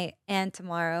tonight and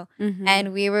tomorrow?" Mhm.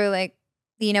 And we were like,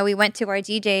 we went to our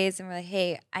DJs and we're like,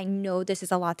 "Hey, I know this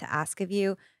is a lot to ask of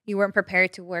you. You weren't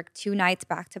prepared to work 2 nights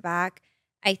back to back.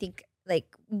 I think,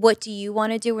 like, what do you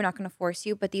want to do? We're not going to force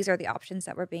you, but these are the options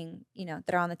that we're being,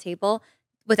 that are on the table."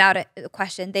 Without a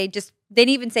question, they didn't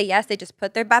even say yes. They just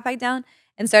put their backpack down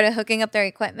and started hooking up their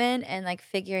equipment and like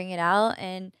figuring it out.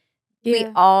 And we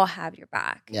Yeah. all have your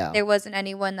back. Yeah. There wasn't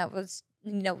anyone that was,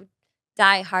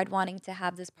 die hard wanting to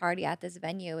have this party at this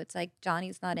venue. It's like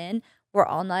Johnny's not in, we're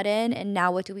all not in, and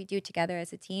now what do we do together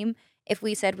as a team? If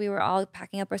we said we were all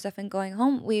packing up our stuff and going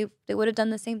home, they would have done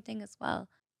the same thing as well.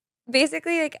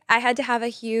 Basically, like I had to have a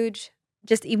huge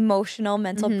just emotional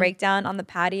mental Mhm. breakdown on the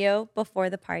patio before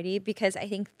the party because I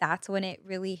think that's when it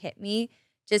really hit me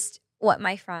just what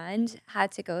my friend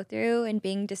had to go through and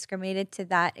being discriminated to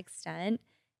that extent.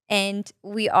 And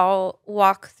we all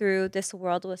walk through this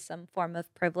world with some form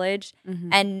of privilege. Mhm.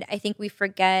 And I think we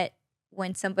forget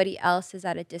when somebody else is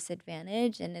at a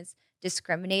disadvantage and is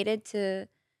discriminated to,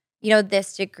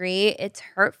 this degree, it's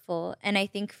hurtful. And I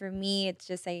think for me, it's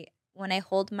just when I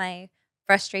hold my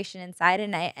frustration inside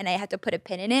and I have to put a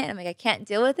pin in it, and I'm like, I can't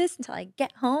deal with this until I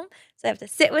get home. So I have to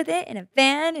sit with it in a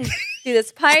van and do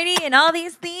this party and all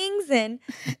these things. And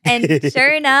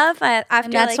sure enough, after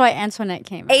And that's like why Antoinette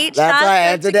came out. 8 That's shots why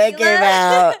of Antoinette tequila.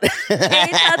 came out.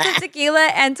 8 shots of tequila.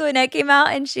 Antoinette came out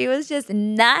and she was just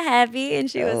not happy and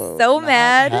she was Oh, so not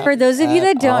mad. happy. For those of you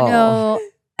At that don't all. know,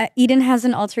 Eden has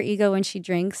an alter ego when she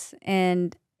drinks,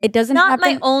 and it doesn't Not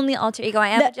happen. my only alter ego. I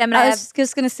am a Gemini. I I was have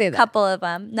just gonna say a that. couple of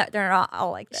them. No, they're not all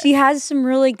like this. She has some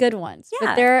really good ones,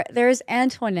 Yeah. but there's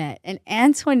Antoinette, and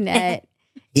Antoinette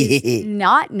is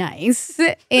not nice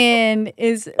and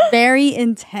is very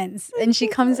intense, and she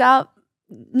comes out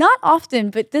not often,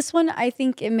 but this one I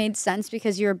think it made sense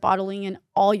because you're bottling in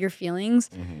all your feelings,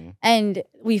 Mhm. and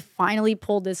we finally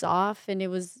pulled this off, and it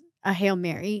was a Hail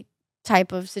Mary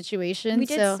type of situation. We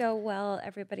did so well,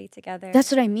 everybody together.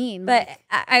 That's what I mean. But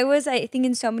I was, I think,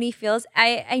 in so many feels.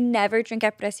 I never drink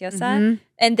at Preciosa. Mhm.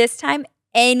 And this time,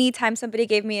 anytime somebody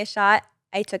gave me a shot,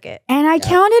 I took it. And I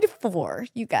counted 4,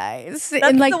 you guys. That's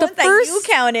and like the ones that you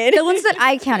counted. The ones that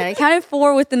I counted. I counted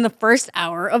 4 within the first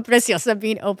hour of Preciosa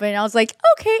being open. I was like,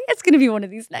 okay, it's going to be one of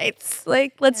these nights.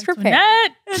 Like, let's prepare.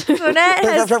 Antoinette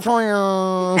has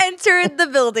entered the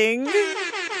building.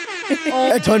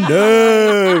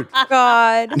 Antoinette.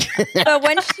 God. But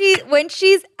when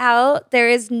she's out, there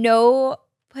is no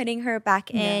putting her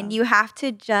back in. No. You have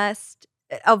to just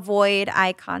avoid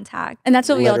eye contact. And that's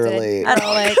what we all Literally. did. We're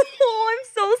all like, Oh, I'm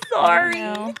so sorry.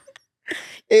 know.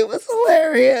 It was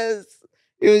hilarious.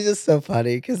 It was just so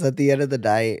funny because at the end of the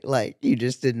night, like, you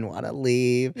just didn't want to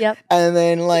leave. Yep. And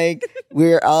then, like,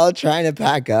 we're all trying to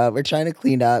pack up. We're trying to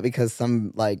clean up because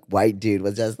some, like, white dude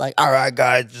was just like, all right,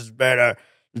 guys, just better.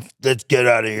 Let's get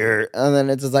out of here. And then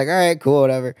it's just like, all right, cool,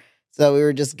 whatever. So we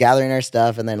were just gathering our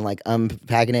stuff and then, like,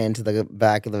 unpacking it into the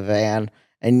back of the van.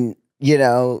 And, you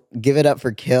know, give it up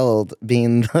for Killed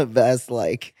being the best,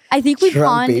 like, I think we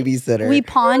drunk pawned babysitter. We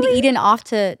pawned Eden off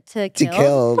to to kill.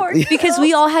 Killed. Poor Because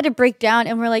we all had to break down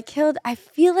and we're like, Killed, I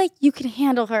feel like you can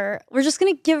handle her. We're just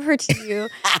gonna give her to you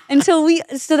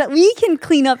so that we can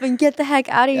clean up and get the heck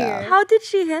out of Yeah. here. How did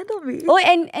she handle me? Oh,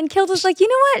 and Killed was like, you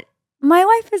know what? My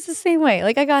wife is the same way.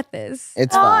 Like, I got this.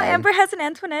 It's Oh, fine. Amber has an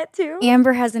Antoinette too.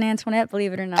 Amber has an Antoinette,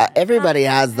 believe it or not. Everybody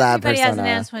has that Everybody persona. has an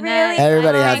Antoinette. Really?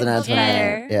 Everybody I has an feel Antoinette.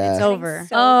 better. Yeah. It's over.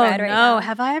 So Oh red right no! now.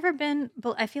 Have I ever been?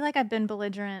 I feel like I've been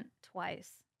belligerent twice.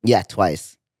 Yeah,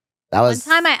 twice. That was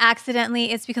One time I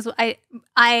accidentally. It's because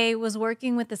I was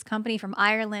working with this company from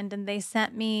Ireland and they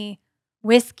sent me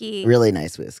whiskey, really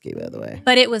nice whiskey, by the way.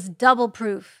 but it was double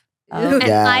proof. Oh. And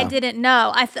Yeah. I didn't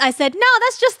know. I said, no,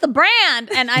 that's just the brand.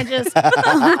 And I just,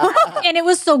 and it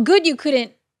was so good you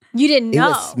didn't It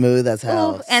know. was smooth as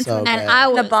hell. Ooh, and- so and good. I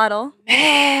The was bottle.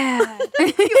 mad.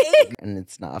 And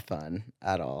it's not fun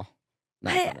at all.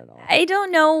 Not fun at all. I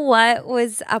don't know what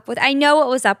was up with. I know what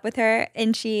was up with her,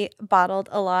 and she bottled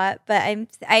a lot. But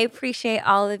I appreciate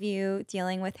all of you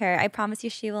dealing with her. I promise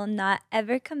you, she will not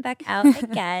ever come back out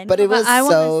again. But it was I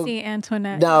want so. to see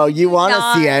Antoinette. No, you want to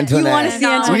Not. see You Antoinette. wanna see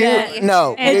Antoinette. You-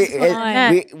 no, It's we,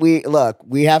 fun. we look.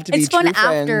 We have to be It's fun true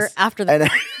friends. after the And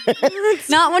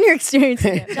not when you're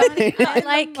experiencing it. Johnny, I In the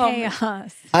like moment.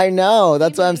 chaos. I know.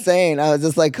 That's what I'm saying. I was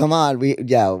just like, come on.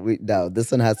 No, this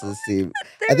one has to see.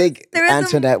 I think there was a-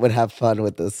 Antoinette would have fun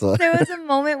with this one. there was a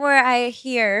moment where I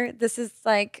hear this is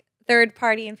like third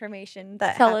party information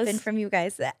that Tell happened us. from you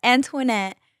guys. That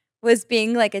Antoinette was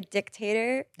being like a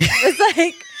dictator. Was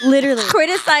like Literally.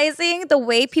 criticizing the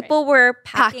way people were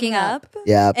packing Packing up. up.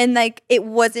 Yeah. And like it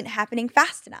wasn't happening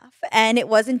fast enough, and it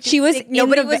wasn't. She was like, in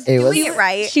nobody the was va- It doing was- it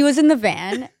right. She was in the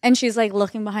van and she's like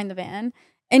looking behind the van.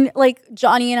 And like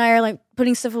Johnny and I are like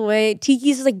putting stuff away.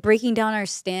 Tiki's is like breaking down our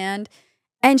stand.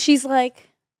 And she's like,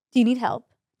 do you need help?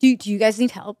 Do you guys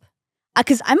need help?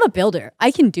 Because I'm a builder.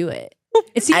 I can do it.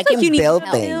 It seems I like can you need build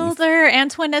help. things. Builder.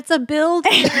 Antoinette's a builder,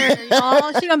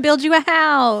 y'all. She gonna build you a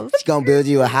house. She's gonna build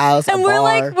you a house, And a we're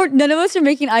bar. like, none of us are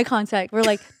making eye contact. We're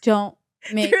like, don't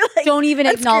make, You're like, don't even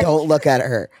acknowledge. Don't look at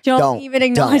her. Don't even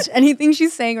acknowledge Don't. anything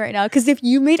she's saying right now. Because if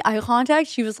you made eye contact,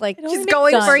 she was like, She's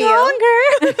going done. for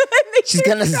you. She's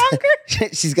gonna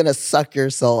she's gonna suck your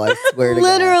soul. I swear to God.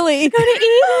 Literally.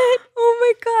 Oh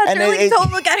my god! And They're it- like,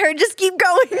 don't look at her. Just keep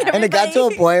going. And it got to a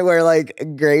everybody. point where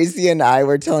like Gracie and I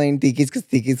were telling Tikis because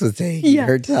Tikis was taking Yeah.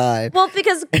 her time. Well,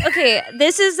 because okay,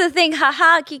 this is the thing.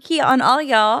 Haha, Kiki on all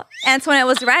y'all. Antoinette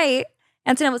was right.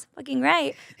 Antoinette was fucking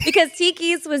right because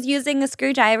Tiki's was using a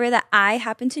screwdriver that I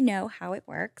happen to know how it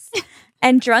works,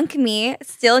 and drunk me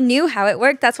still knew how it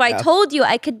worked. That's why Yeah. I told you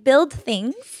I could build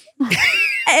things.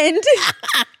 And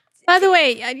By the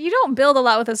way, you don't build a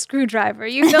lot with a screwdriver.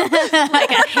 You build with, like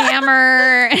a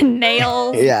hammer and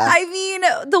nails. Yeah. I mean,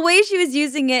 the way she was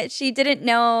using it, she didn't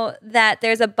know that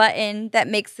there's a button that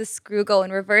makes the screw go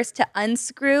in reverse to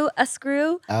unscrew a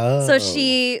screw. Oh. So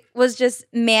she was just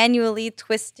manually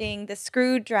twisting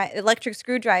the electric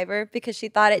screwdriver because she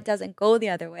thought it doesn't go the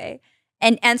other way.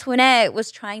 And Antoinette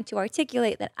was trying to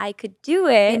articulate that I could do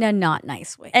it In a not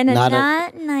nice way. in a Not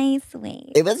not, a- nice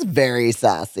way. It was very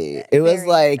sassy. It was Very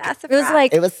like sassafras. It was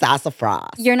like, it was sassafras.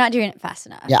 you're not doing it fast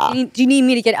enough. Yeah. Do you need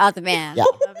me to get out of the van? Yeah.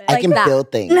 I Like can that.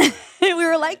 build things. We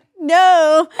were like,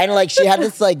 no. And like she had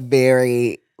this like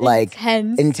very like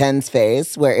Intense. intense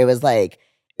face where it was like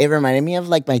it reminded me of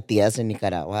like my tias in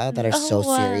Nicaragua that are so Oh,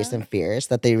 wow. serious and fierce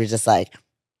that they were just like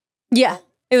Yeah.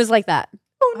 It was like that.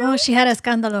 Oh, she had a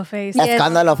scandalo face. Yes.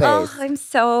 Escándalo Oh, face. I'm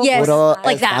so Yes. Puro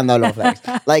like that. escándalo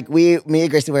face. Like me and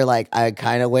Gracie were like, I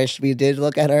kind of wish we did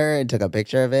look at her and took a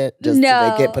picture of it just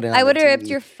to make it, put it on I would the have ripped TV.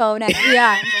 your phone out.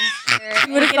 Yeah.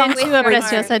 You Would have gone to a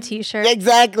Preciosa t-shirt.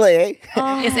 Exactly.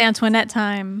 It's Antoinette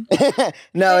time.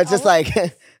 No, it's just like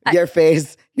your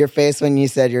face when you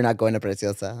said you're not going to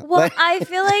Preciosa. Well, Like, I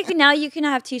feel like now you can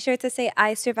have T-shirts that say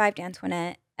 "I survived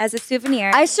Antoinette" as a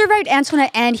souvenir. I survived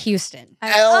Antoinette and Houston.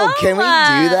 oh, can we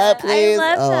do that, please?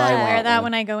 I love oh, that. I I wear want that one.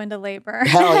 when I go into labor.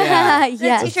 Hell yeah. The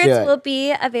Yes. Let's do T-shirts it. will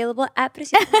be available at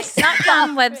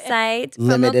Preciosa.com website. Promo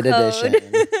Limited code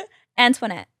edition.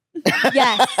 Antoinette.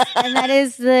 Yes. And that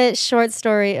is the short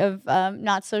story of,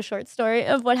 not so short story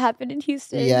of what happened in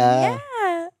Houston. Yeah.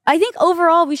 Yeah. I think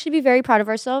overall we should be very proud of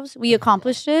ourselves. We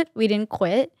accomplished it. We didn't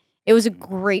quit. It was a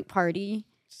great party.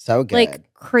 So good.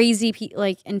 Like crazy,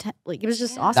 like it was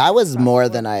just awesome. that was more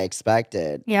than I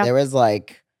expected. Yeah. There was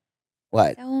like,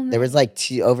 what? So There was many.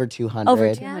 like over 200.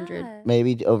 Over 200. Yeah.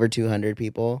 Maybe over 200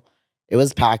 people. It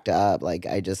was packed up. Like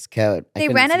I just kept. I They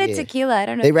couldn't ran out see of it. tequila. I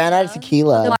don't know. They if you ran out of know.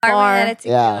 tequila. The bar ran out of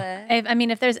Yeah.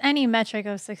 tequila. If there's any metric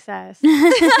of success,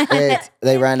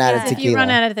 They ran out of Yeah. if you tequila. run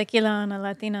out of tequila on a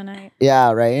Latino night.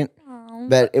 Yeah, right. Aw.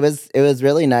 But it was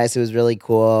really nice. It was really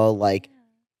cool. Like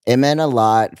it meant a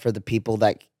lot for the people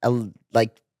that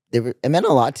it meant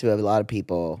a lot to a lot of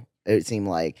people. It seemed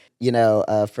like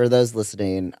for those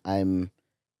listening, I'm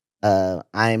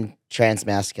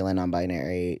transmasculine,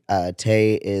 non-binary.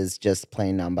 Tay is just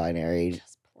plain non-binary.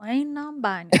 Just plain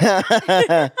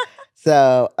non-binary.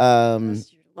 So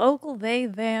Just your local they,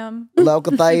 them,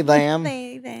 local they them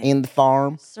They. in the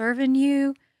farm. serving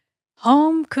you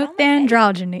home cooked my God.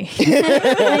 androgyny.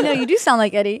 I know you do sound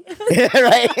like Eddie.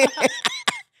 Right.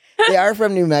 They are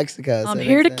from New Mexico. so I'm it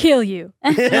here makes to sense. kill you.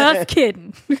 Just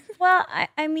kidding. Well,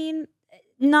 I mean,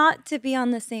 not to be on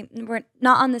the same. We're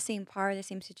not on the same par, the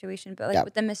same situation, but like Yeah.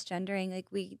 with the misgendering, like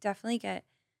we definitely get.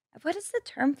 What is the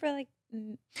term for like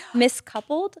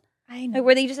miscoupled? I Like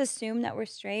where they just assume that we're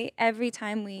straight every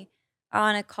time we are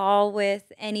on a call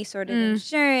with any sort of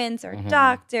insurance or Mhm.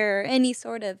 doctor or any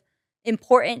sort of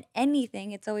important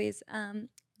anything. It's always so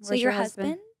Where's your your husband?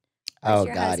 husband. Where's Oh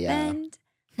your God, yeah. husband?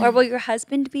 Or will your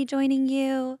husband be joining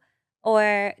you?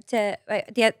 Or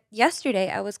yesterday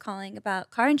I was calling about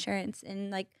car insurance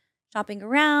and like shopping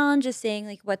around, just saying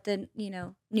like what the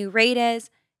new rate is,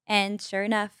 and sure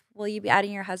enough, will you be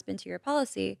adding your husband to your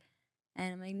policy?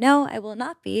 And I'm like, no, I will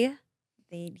not be.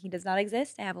 He does not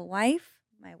exist. I have a wife.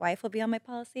 My wife will be on my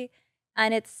policy,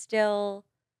 and it's still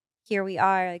here. We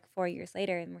are like 4 years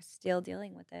later, and we're still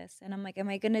dealing with this. And I'm like, am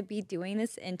I going to be doing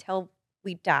this until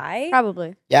we die?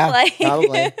 Probably. Yeah, Like-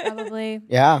 probably. Probably.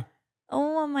 Yeah,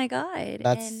 Oh my god!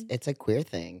 it's a queer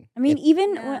thing. I mean,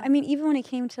 even Yeah. even when it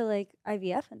came to like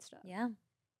IVF and stuff, yeah.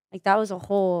 like that was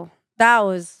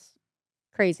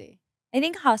crazy. I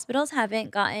think hospitals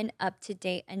haven't gotten up to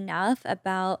date enough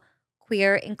about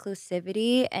queer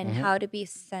inclusivity and Mhm. how to be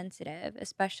sensitive,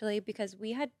 especially because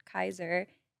we had Kaiser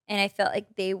and I felt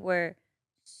like they were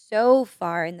so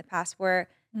far in the past. We're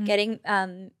Mm. getting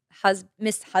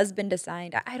Miss Husband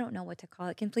assigned. I don't know what to call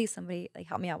it. Can please somebody like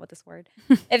help me out with this word?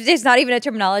 If there's not even a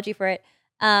terminology for it.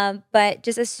 But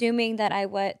just assuming that I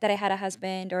had a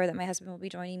husband or that my husband will be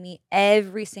joining me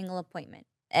every single appointment.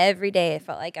 Every day it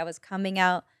felt like I was coming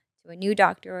out to a new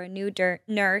doctor or a new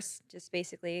nurse, just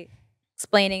basically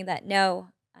explaining that no,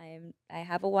 I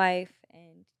have a wife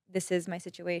and this is my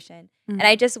situation. And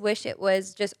I just wish it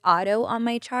was just auto on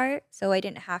my chart so I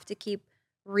didn't have to keep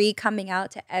coming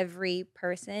out to every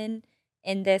person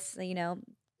in this,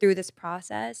 through this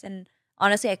process. And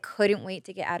honestly, I couldn't wait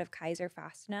to get out of Kaiser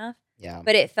fast enough. Yeah.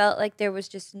 But it felt like there was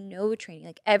just no training.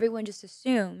 Like everyone just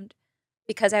assumed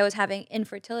because I was having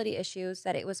infertility issues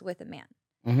that it was with a man.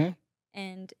 Mm-hmm.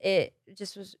 And it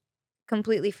just was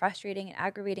completely frustrating and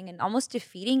aggravating and almost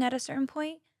defeating at a certain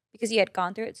point because you had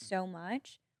gone through it so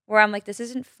much where I'm like, this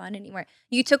isn't fun anymore.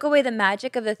 You took away the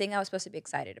magic of the thing I was supposed to be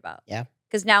excited about. Yeah.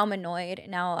 Because now I'm annoyed.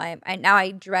 And now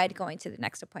I dread going to the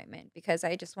next appointment because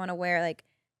I just want to wear like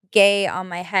gay on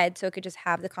my head so it could just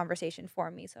have the conversation for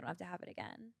me so I don't have to have it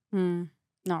again.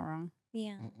 Not wrong.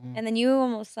 Yeah. And then you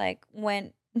almost like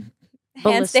went hands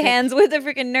Ballistic. to hands with a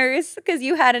freaking nurse because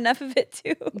you had enough of it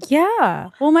too. Yeah.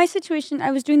 Well, my situation,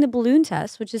 I was doing the balloon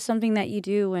test, which is something that you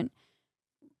do when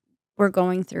we're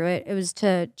going through it. It was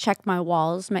to check my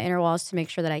walls, my inner walls, to make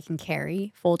sure that I can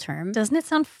carry full term. Doesn't it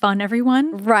sound fun,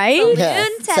 everyone? Right? Balloon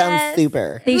sounds test.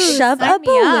 super. They Ooh, shove a sign me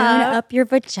balloon up. up your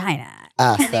vagina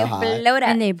Ah, And so they hot. blow it up.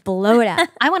 and they blow it up.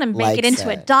 I want to make Like it into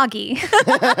a sex. doggy.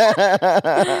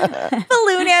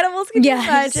 balloon animals. Can you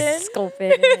Yeah, just imagine? sculpt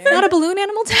it in there. Not a balloon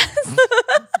animal test.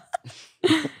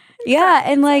 Yeah,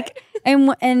 and like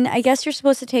And I guess you're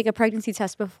supposed to take a pregnancy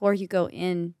test before you go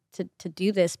in to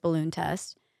do this balloon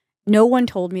test. No one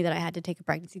told me that I had to take a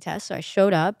pregnancy test, so I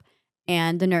showed up,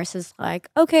 and the nurse is like,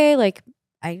 "Okay," like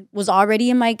I was already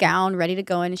in my gown, ready to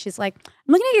go in, and she's like,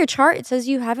 "I'm looking at your chart. It says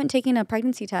you haven't taken a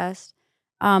pregnancy test.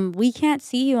 We can't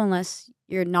see you unless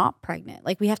you're not pregnant.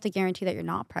 Like we have to guarantee that you're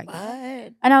not pregnant."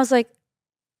 What? And I was like,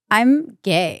 "I'm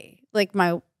gay. Like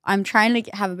I'm trying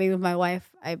to have a baby with my wife.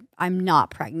 I'm not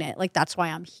pregnant. Like that's why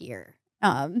I'm here."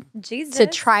 Jesus. To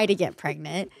try to get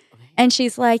pregnant. And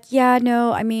she's like, "Yeah,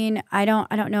 no, I mean, I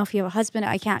don't know if you have a husband.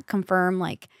 I can't confirm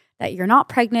like that you're not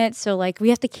pregnant. So like we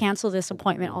have to cancel this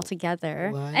appointment altogether."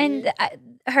 What? And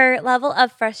her level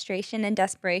of frustration and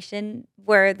desperation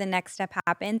where the next step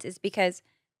happens is because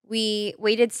we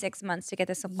waited 6 months to get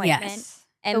this appointment. Yes.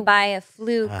 And So- by a I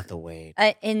fluke, have to wait.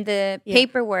 in the Yeah.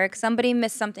 paperwork, somebody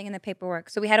missed something in the paperwork.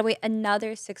 So we had to wait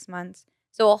another 6 months.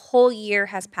 So a whole year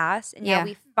has passed, and now Yeah.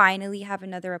 we finally have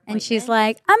another appointment. And she's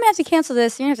like, "I'm gonna have to cancel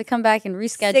this. You're gonna have to come back and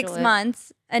reschedule 6 it."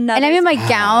 months, another. And I'm in my 6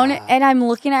 gown Ah. and I'm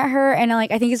looking at her and I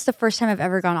think it's the first time I've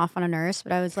ever gone off on a nurse,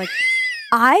 but I was like,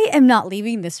 "I am not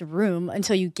leaving this room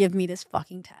until you give me this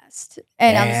fucking test."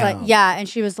 And I was like, Damn. "Yeah." And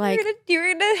she was like,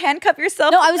 you're gonna handcuff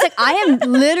yourself. "No," I was like, "I am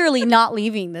literally not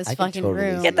leaving this I can fucking totally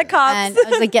room." see Get the that. cops. And I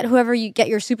was like, get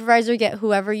your supervisor, get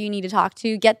whoever you need to talk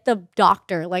to, get the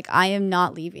doctor. Like, I am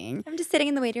not leaving. I'm just sitting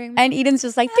in the waiting room. And Eden's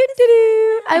just like, doo doo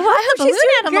doo. I hope balloon she's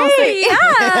doing animals are great.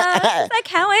 Yeah. I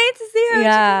can't wait to see her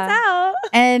Yeah. when she comes out.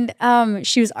 And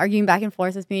she was arguing back and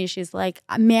forth with me. She's like,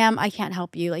 "Ma'am, I can't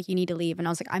help you. Like, you need to leave." And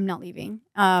I was like, "I'm not leaving."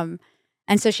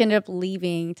 And so she ended up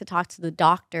leaving to talk to the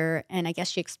doctor. And I guess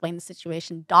she explained the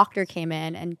situation. Doctor came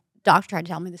in and doctor tried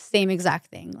to tell me the same exact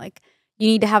thing. Like, you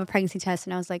need to have a pregnancy test.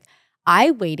 And I was like,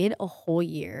 I waited a whole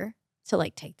year to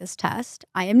like take this test.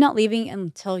 I am not leaving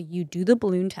until you do the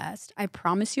balloon test. I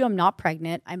promise you I'm not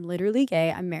pregnant. I'm literally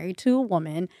gay. I'm married to a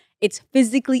woman. It's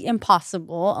physically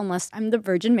impossible unless I'm the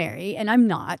Virgin Mary, and I'm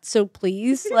not. So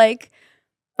please, like,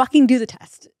 fucking do the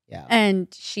test. Yeah. And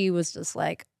she was just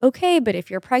like, "Okay, but if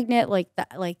you're pregnant, like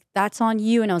that's on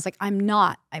you." And I was like, "I'm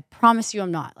not. I promise you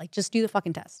I'm not. Like, just do the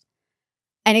fucking test."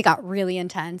 And it got really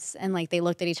intense. And like they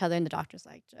looked at each other and the doctor's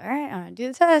like, "All right, I'm gonna do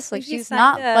the test." Like You she's signed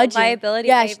not a budging. liability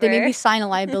Yeah, they made waiver. me sign a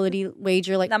liability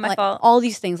wager, like, Not my like fault. all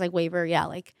these things, like waiver. Yeah,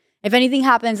 like if anything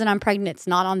happens and I'm pregnant, it's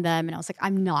not on them. And I was like,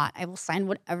 "I'm not. I will sign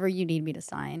whatever you need me to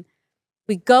sign."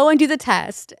 We go and do the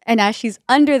test. And as she's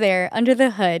under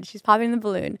the hood, she's popping the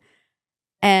balloon.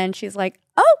 And she's like,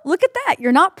 "Oh, look at that.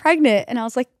 You're not pregnant." And I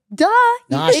was like, "Duh,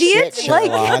 you Nah, idiot." shit, Like,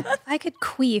 Sherlock. If I could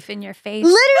queef in your face.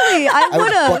 literally, I I would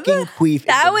would have. fucking queef.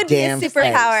 That in the would be a damn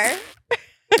superpower. face.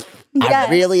 I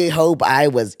really hope I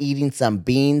was eating some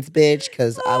beans, bitch,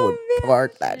 because I would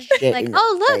park that shit. Like, in your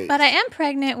oh, look, face. but I am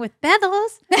pregnant with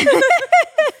Bethels.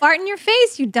 Fart in your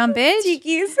face, you dumb bitch.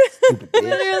 Tikis. Stupid bitch.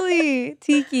 Literally,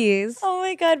 tiki's. Oh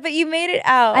my god! But you made it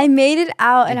out. I made it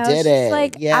out, and You I was did just it.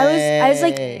 like, I was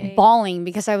Yay. like bawling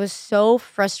because I was so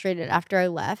frustrated after I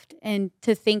left, and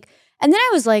to think, and then I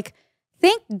was like,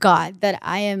 thank God that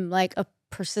I am like a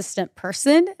persistent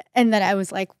person, and that I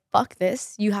was like, fuck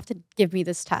this, you have to give me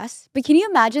this test. But can you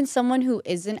imagine someone who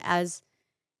isn't as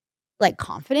like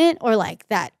confident, or like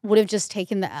that would have just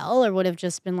taken the L, or would have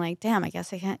just been like, damn, I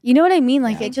guess I can't. You know what I mean?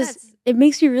 Like Yeah. it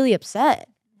makes me really upset.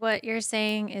 What you're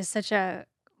saying is such a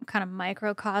kind of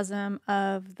microcosm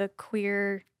of the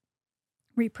queer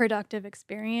reproductive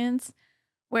experience,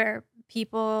 where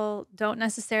people don't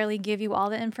necessarily give you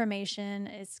all the information.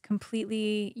 It's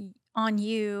completely on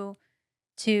you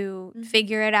to Mhm.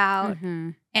 figure it out.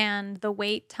 Mhm. And the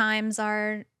wait times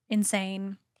are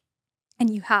insane.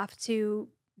 And you have to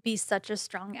be such a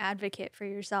strong advocate for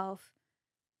yourself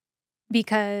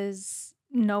because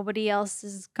nobody else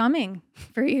is coming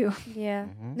for you. Yeah.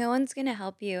 Mhm. No one's gonna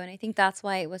help you, and I think that's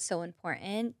why it was so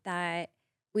important that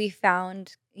we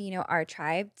found, our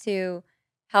tribe to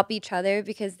help each other,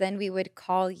 because then we would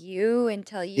call you and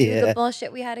tell you Yeah. the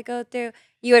bullshit we had to go through.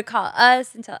 You would call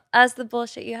us and tell us the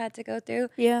bullshit you had to go through.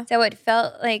 Yeah. So it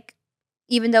felt like,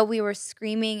 even though we were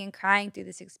screaming and crying through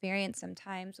this experience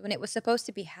sometimes, when it was supposed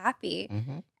to be happy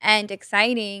Mhm. and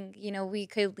exciting, we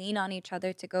could lean on each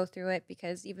other to go through it,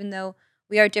 because even though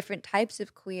we are different types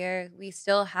of queer, we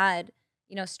still had,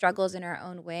 struggles in our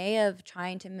own way of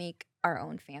trying to make our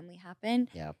own family happen.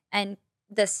 Yep. And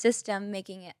the system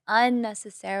making it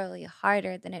unnecessarily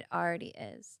harder than it already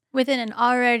is. Within an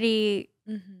already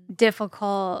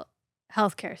difficult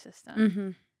healthcare system. Mm-hmm.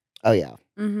 Oh yeah.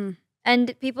 Mm-hmm.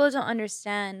 And people don't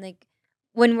understand, like,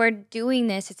 when we're doing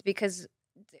this, it's because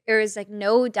there is like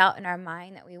no doubt in our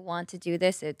mind that we want to do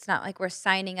this. It's not like we're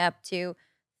signing up to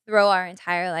throw our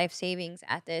entire life savings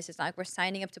at this. It's not like we're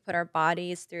signing up to put our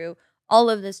bodies through all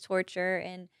of this torture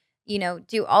and,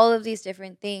 do all of these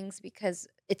different things because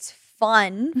it's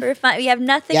fun for fun. We have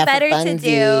nothing Yeah, for better to do.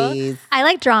 funsies. I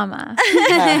like drama.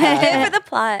 For the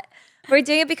plot. We're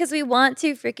doing it because we want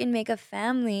to freaking make a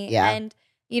family. Yeah. And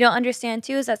you don't understand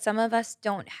too is that some of us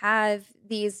don't have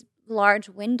these large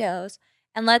windows.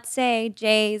 And let's say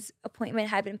Jay's appointment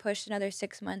had been pushed another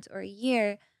 6 months or a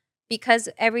year because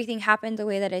everything happened the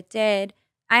way that it did.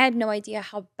 I had no idea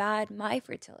how bad my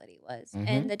fertility was. Mhm.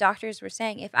 And the doctors were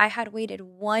saying if I had waited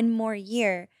one more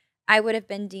year, I would have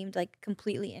been deemed like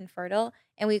completely infertile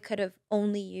and we could have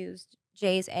only used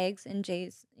Jay's eggs and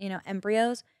Jay's,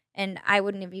 embryos and I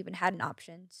wouldn't have even had an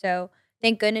option. So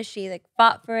thank goodness she like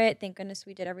fought for it. Thank goodness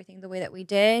we did everything the way that we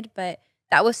did, but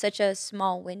that was such a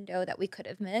small window that we could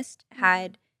have missed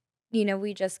had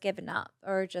we just given up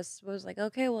or just was like,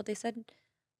 okay, well they said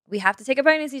we have to take a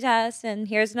pregnancy test and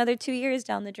here's another 2 years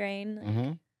down the drain. Like,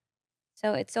 Mhm.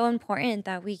 so it's so important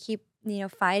that we keep,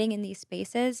 fighting in these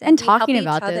spaces And we help talking each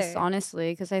about this, other.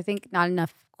 honestly, because I think not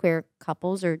enough queer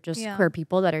couples or just Yeah. queer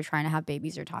people that are trying to have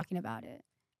babies are talking about it.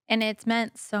 And it's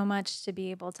meant so much to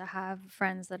be able to have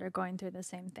friends that are going through the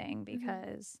same thing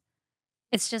because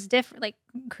it's just different. Like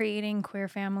creating queer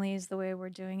families the way we're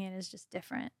doing it is just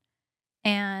different.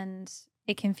 And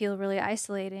it can feel really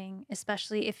isolating,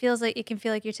 especially it can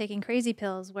feel like you're taking crazy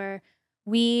pills where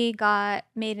we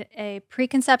made a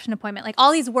preconception appointment. Like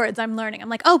all these words I'm learning. I'm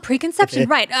like, oh, preconception,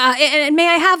 right. And may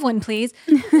I have one, please?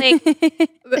 Like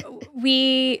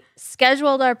we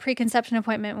scheduled our preconception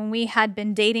appointment when we had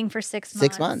been dating for 6 months.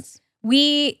 6 months.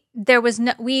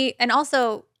 And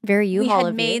also Very we U-Haul had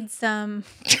of you. made some.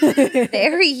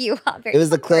 Very you. It was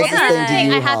the closest thing to I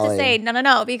you, have to Holly. say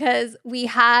no, because we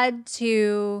had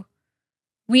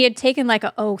taken like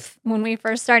an oath when we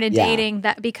first started Yeah. dating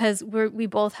that because we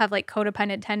both have like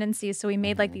codependent tendencies. So we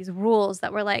made like these rules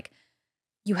that were like,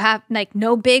 you have like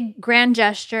no big grand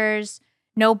gestures,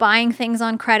 no buying things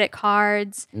on credit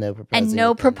cards, No proposing. and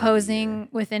no within a proposing year.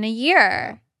 within a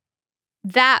year.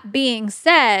 That being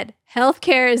said,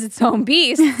 healthcare is its own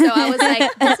beast. So I was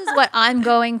like, this is what I'm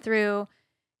going through.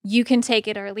 You can take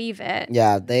it or leave it.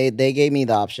 Yeah, they gave me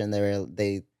the option.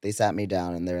 They sat me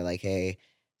down and they were like, "Hey,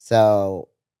 so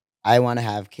I want to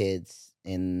have kids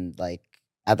in like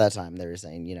at that time they were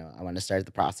saying, I want to start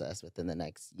the process within the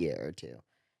next year or two.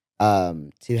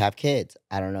 To have kids.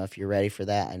 I don't know if you're ready for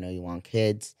that. I know you want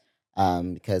kids.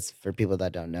 Because for people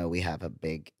that don't know, we have a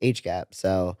big age gap.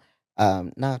 So,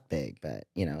 not big, but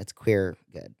it's queer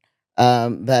good.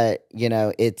 But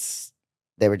it's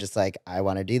they were just like, I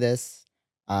want to do this.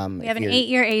 We have an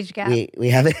 8-year age gap. We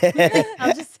have it.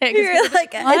 I'll just say You're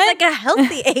like, it's like a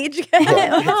healthy age gap.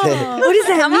 Oh. What does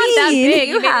that I'm not that mean? big.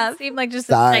 You You have- have seem like just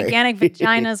Sorry. a gigantic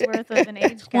vagina's worth of an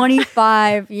age gap.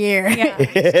 25 years.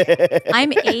 Yeah.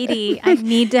 I'm 80. I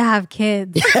need to have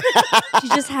kids. She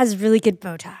just has really good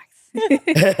Botox.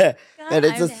 But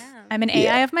it's just I'm an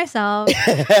AI of myself.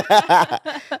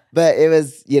 but it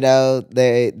was,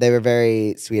 they were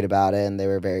very sweet about it and they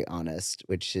were very honest,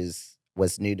 which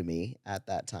was new to me at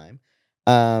that time.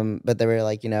 But they were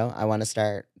like, I want to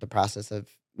start the process of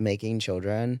making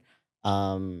children.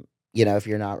 If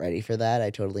you're not ready for that, I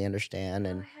totally understand.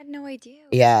 And I had no idea.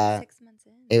 Yeah. 6 months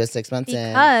in. it was 6 months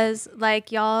in. Because,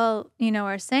 like y'all,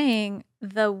 are saying,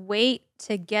 the wait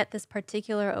to get this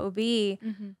particular OB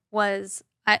was,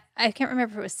 I can't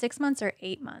remember if it was 6 months or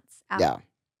 8 months out. Yeah.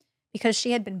 Because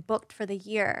she had been booked for the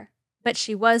year, but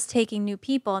she was taking new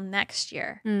people next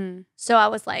year. Mm. So I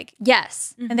was like,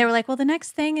 yes. And they were like, well, the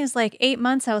next thing is like 8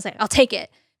 months. I was like, I'll take it.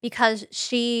 Because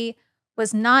she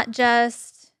was not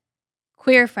just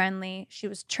queer friendly, she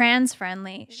was trans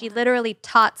friendly. She literally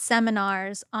taught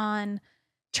seminars on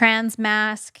trans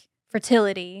mask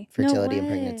fertility. Fertility and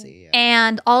way. pregnancy. Yeah.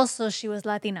 And also she was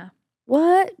Latina.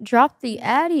 What? Drop the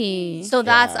Addy. So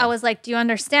that's, Yeah. I was like, do you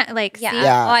understand? Like, Yeah. see?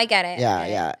 Yeah. Oh, I get it.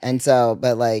 Yeah. And so,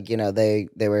 but like, they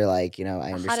were like, I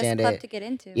Hottest understand club it. to get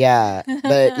into. Yeah.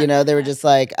 But, they were just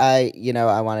like, I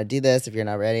want to do this. If you're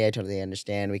not ready, I totally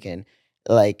understand. We can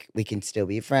still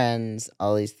be friends,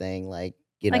 all these things. Like,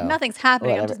 Like nothing's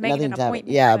happening. I'm whatever. just making an Nothing's happening.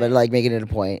 appointment. Yeah, but like making it a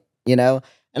point,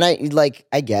 And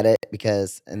I get it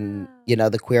because in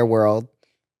the queer world,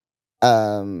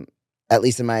 at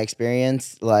least in my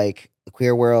experience, like the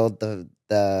queer world,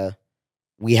 the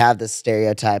we have this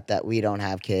stereotype that we don't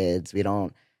have kids, we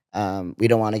don't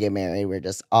want to get married. We're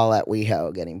just all at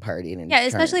WeHo getting partied and yeah,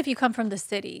 especially if you come from the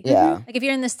city. yeah. Like if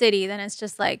you're in the city, then it's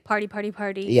just like party, party,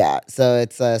 party. Yeah. So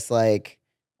it's just like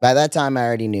by that time I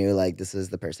already knew like this is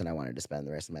the person I wanted to spend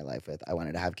the rest of my life with. I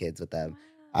wanted to have kids with them.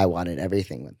 I wanted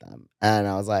everything with them. And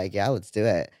I was like, yeah, let's do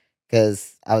it.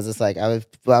 because I was just like, I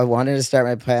wanted to start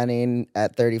my planning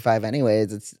at 35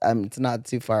 anyways. It's not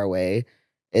too far away.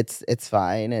 It's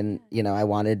fine, and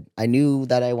I knew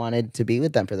that I wanted to be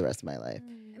with them for the rest of my life.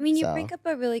 I mean, you So- bring up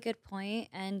a really good point,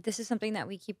 and this is something that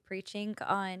we keep preaching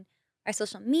on our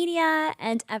social media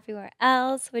and everywhere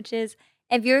else, which is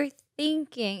if you're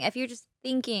just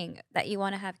thinking that you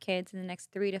want to have kids in the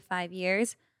next 3 to 5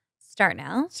 years, start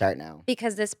now. Start now.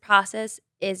 Because this process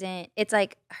it's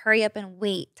like hurry up and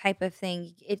wait type of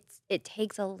thing. It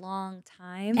takes a long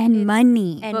time. And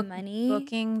money. And money.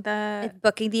 Booking the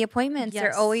Booking the appointments. They're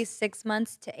Yes. always 6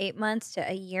 months to 8 months to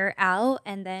a year out,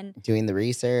 and then Doing the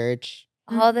research,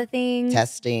 all the things,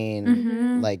 testing,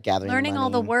 Mhm. like gathering learning all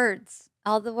the money. words.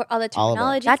 all the All of it.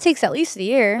 terminology. That takes at least a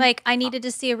year. Like I needed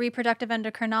to see a reproductive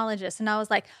endocrinologist, and I was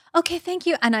like, okay, thank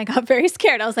you. And I got very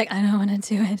scared. I was like, I don't want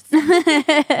to do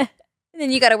it. And then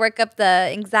you got to work up the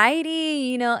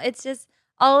anxiety. It's just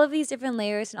all of these different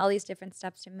layers and all these different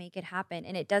steps to make it happen.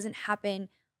 And it doesn't happen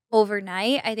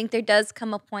overnight. I think there does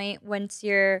come a point once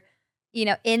you're,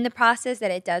 in the process that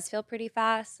it does feel pretty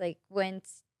fast. Like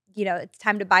once, it's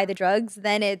time to buy the drugs,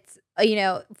 then it's,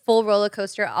 full roller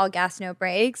coaster, all gas, no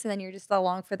brakes. And then you're just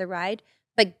along for the ride.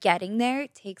 But getting there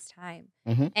takes time.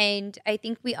 Mhm. And I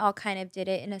think we all kind of did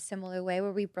it in a similar way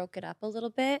where we broke it up a little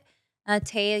bit.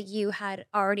 Taya, you had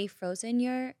already frozen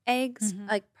your eggs Mhm.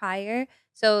 like prior.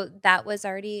 So that was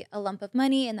already a lump of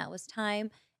money and that was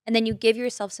time. And then you give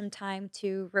yourself some time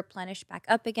to replenish back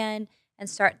up again and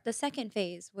start the second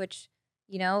phase, which,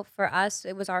 for us,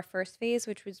 it was our first phase,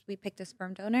 which was we picked a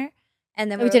sperm donor.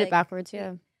 And then we were did it like- backwards,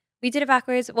 yeah. We did it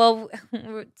backwards. Well,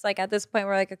 it's like at this point,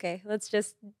 we're like, okay, let's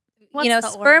just, What's the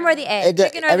sperm or order? the egg.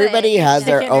 Chicken or the Everybody egg. has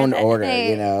their Chicken or own the order,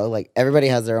 egg. like everybody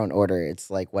has their own order. It's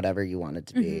like whatever you want it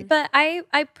to be. But I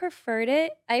preferred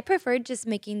it. I preferred just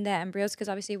making the embryos because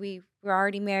obviously we were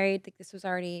already married. Like this was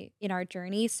already in our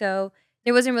journey. So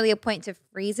there wasn't really a point to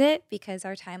freeze it because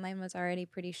our timeline was already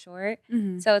pretty short.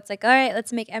 Mhm. So it's like, all right,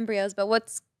 let's make embryos. But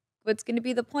what's going to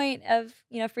be the point of,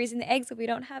 freezing the eggs if we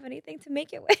don't have anything to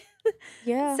make it with?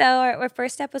 Yeah. So our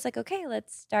first step was like, okay,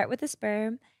 let's start with the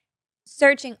sperm,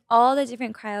 searching all the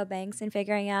different cryobanks and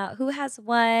figuring out who has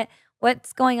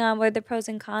what's going on, what are the pros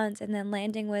and cons, and then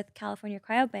landing with California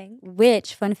Cryobank.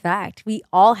 Which, fun fact, we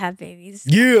all have babies.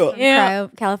 Yeah.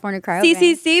 from California Cryobank.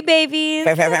 CCC babies.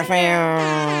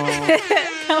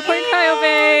 California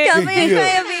Cryobank. California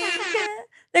Yeah. Cryobank.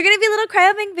 They're going to be little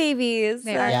cryobank babies.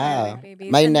 They are Yeah. cryobank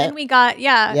babies. My And ne- then we got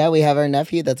Yeah, we have our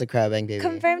nephew that's a cryobank baby.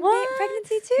 Confirmed What?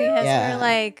 pregnancy too? Yes,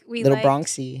 Yeah. we Little liked-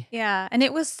 Bronxy. Yeah, and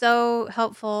it was so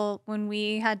helpful when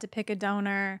we had to pick a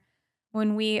donor.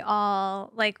 When we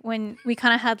all when we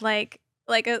kind of had like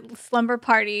a slumber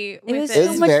party with was It so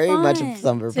was much very much a fun.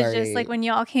 slumber to party. just like when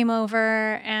y'all came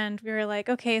over and we were like,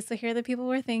 okay, so here are the people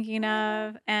we're thinking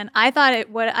of. And I thought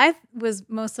what I was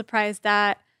most surprised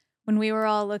at when we were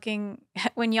all looking,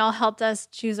 when y'all helped us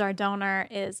choose our donor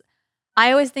is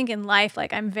I always think in life,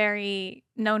 like I'm very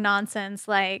no nonsense,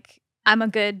 like I'm a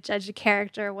good judge of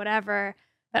character, whatever.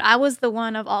 But I was the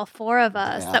one of all four of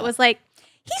us Yeah. that was like,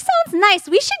 he sounds nice.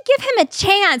 We should give him a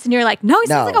chance. And you're like, no, he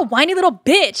sounds No. like a whiny little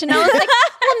bitch. And I was like,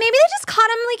 well, maybe they just caught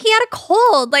him like he had a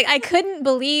cold. Like I couldn't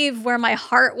believe where my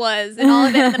heart was and all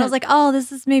of it. And then I was like, oh,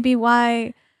 this is maybe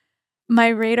why my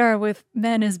radar with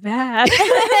men is bad.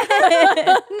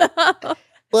 No.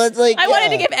 Well, it's like I wanted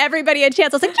to yeah. give everybody a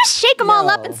chance. I was like, just shake them all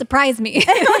up and No. surprise me.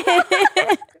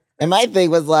 And my thing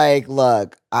was like,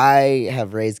 look, I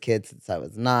have raised kids since I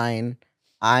was 9.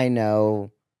 I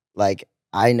know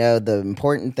the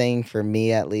important thing for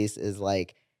me at least is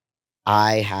like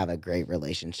I have a great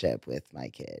relationship with my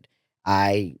kid.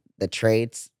 The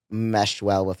traits meshed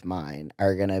well with mine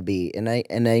are gonna be, and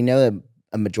I know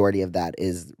a majority of that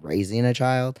is raising a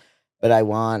child, but I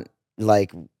wanted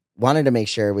to make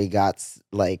sure we got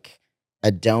like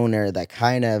a donor that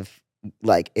kind of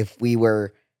like if we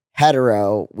were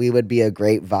hetero, we would be a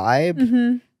great vibe.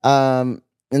 Mm-hmm.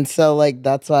 And so like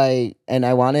that's why, and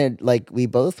I wanted like we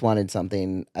both wanted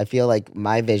something. I feel like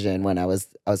my vision when I was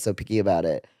so picky about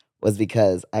it was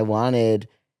because I wanted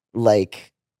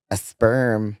like a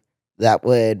sperm that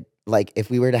would like if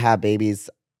we were to have babies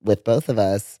with both of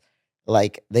us,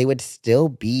 like they would still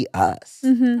be us.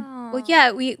 Mm-hmm. Well,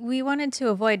 yeah, we wanted to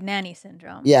avoid nanny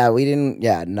syndrome. Yeah, we didn't.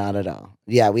 Yeah, not at all.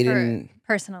 Yeah, we for- didn't.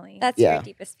 personally. That's Yeah. your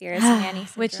deepest fear is nanny syndrome.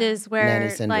 which is Nanny where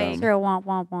syndrome. like Sure, womp,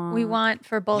 womp, womp. we want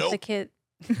for both the kids.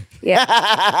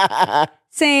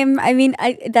 Same. I mean,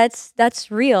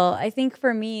 that's real. I think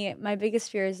for me, my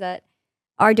biggest fear is that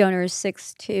our donor is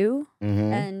 6'2",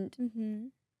 Mhm. and Mm-hmm.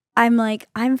 I'm like,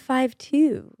 I'm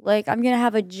 5'2". Like, I'm gonna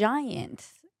have a giant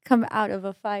come out of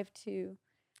a 5'2".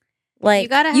 like You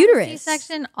gotta have uterus. a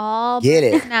C-section. All Get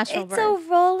birth it. is natural It's birth. a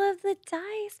roll of the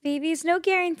dice, babies. No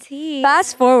guarantee.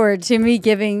 Fast forward to me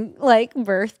giving like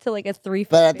birth to like a 3-4.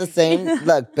 But at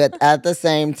the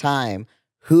same time,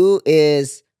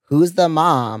 who's the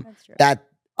mom That's true. that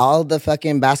all the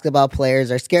fucking basketball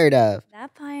players are scared of?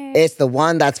 That part. It's the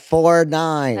one that's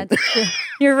 4'9". That's true.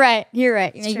 You're right. You're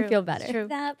right. It's You true. can feel It's better. true.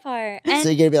 that part. So And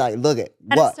you're gonna be like, look at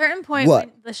At what? a certain point, What?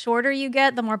 when the shorter you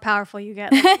get, the more powerful you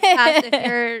get. Like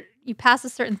if you pass a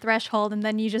certain threshold, and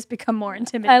then you just become more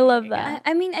intimidating. I love that.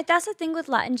 I mean, that's the thing with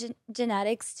Latin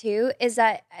genetics too, is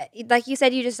that, like you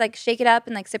said, you just like shake it up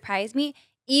and like surprise me.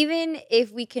 Even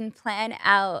if we can plan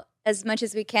out as much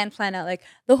as we can plan out, like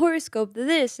the horoscope, the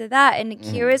this, the that, and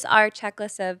here is our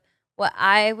checklist of what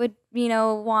I would,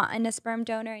 want in a sperm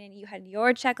donor, and you had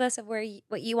your checklist of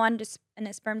what you wanted in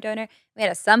a sperm donor. We had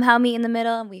to somehow meet in the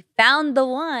middle, and we found the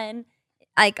one,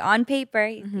 like on paper.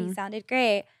 He sounded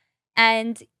great.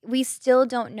 And we still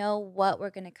don't know what we're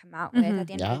going to come out with at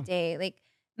the end of the day. Like,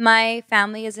 my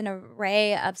family is an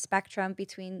array of spectrum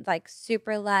between like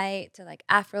super light to like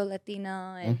Afro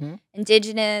Latino and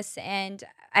indigenous. And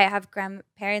I have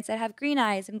grandparents that have green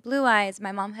eyes and blue eyes.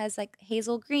 My mom has like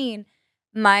hazel green.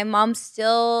 My mom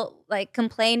still like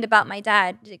complained about my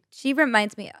dad. Like, she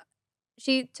reminds me,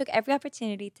 she took every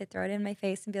opportunity to throw it in my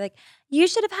face and be like, you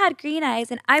should have had green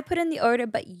eyes and I put in the order,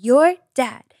 but your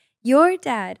dad,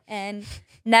 and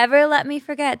never let me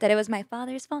forget that it was my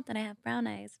father's fault that I have brown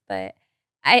eyes. But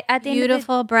at the end of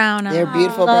Beautiful brown eyes. They're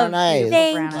beautiful brown eyes.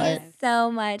 Thank brown you eyes.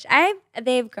 so much.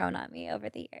 They've grown on me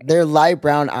over the years. They're light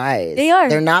brown eyes. They are.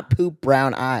 They're not poop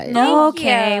brown eyes. Thank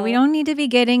Okay, you. we don't need to be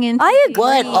getting into. I these.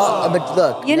 What? agree. But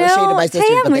look, You no shade to know, my Tay,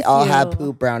 sisters, I'm but they with all have you.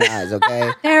 poop brown eyes.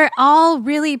 Okay, They're all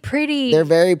really pretty. they're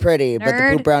very pretty, but the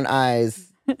Nerd. poop brown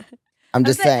eyes. I'm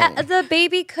just saying. The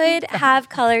baby could have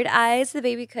colored eyes. The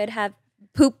baby could have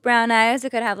poop brown eyes.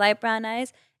 It could have light brown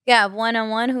eyes. Yeah,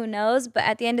 one-on-one, who knows? But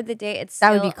at the end of the day, it's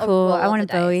That still would be a cool. roll I of want a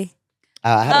the dice. Bowie.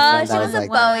 I had a friend She that was was a like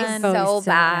Bowie that. Bowie's so so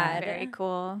bad. Very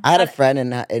cool. I had a friend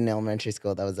in elementary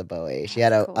school that was a Bowie. She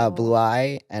had a Cool. blue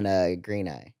eye and a green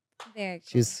eye. Very cool.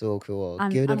 She was so cool.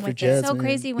 I'm- Give it I'm up for with it. Jasmine. It's so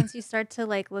crazy once you start to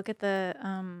like look at the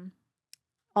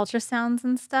ultrasounds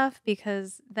and stuff,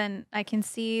 because then I can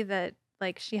see that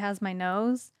like she has my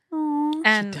nose Aw.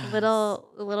 and does.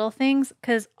 little things.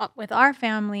 Because with our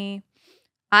family,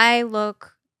 I'm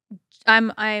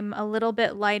a little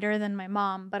bit lighter than my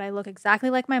mom, but I look exactly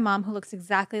like my mom, who looks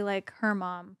exactly like her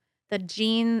mom. The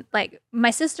gene, like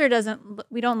my sister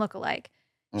we don't look alike.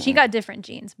 She Mm-mm. got different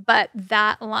genes, but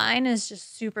that line is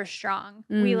just super strong.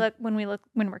 Mm. When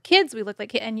we're kids, we look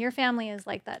like and your family is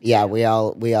like that. Yeah, too. we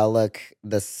all look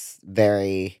this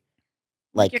very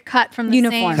Like you're cut from the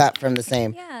Uniform. same. cut from the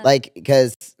same. Yeah. Like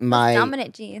because Those my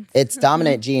dominant genes. it's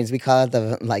dominant genes. We call it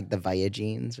the Vaya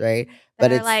genes, right? That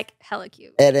But are it's like hella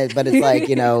cute. but it's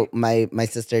like my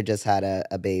sister just had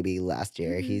a baby last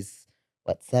year. He's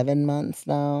what 7 months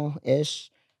now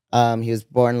ish. He was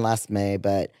born last May,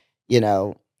 but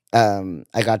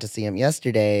I got to see him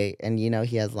yesterday, and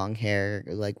he has long hair,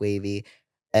 like wavy,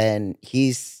 and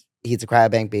he's a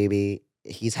cryobank baby.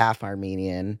 He's half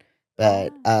Armenian,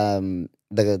 but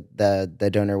the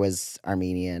donor was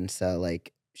Armenian, so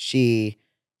like she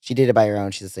did it by her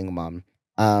own. She's a single mom,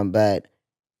 but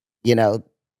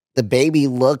the baby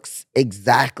looks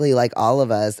exactly like all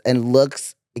of us and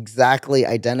looks exactly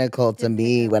identical to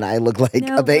me when I look like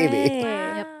No a baby. way.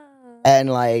 Yep. And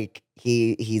like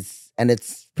he's and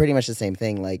it's pretty much the same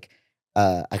thing. Like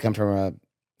I come from a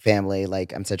family,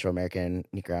 like I'm Central American,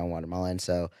 Nicaraguan, Guatemalan,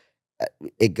 so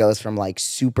it goes from like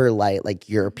super light, like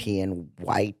European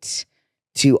white,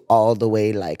 to all the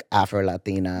way like Afro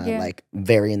Latina, Yeah. like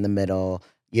very in the middle.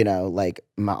 Like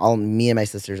me and my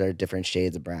sisters are different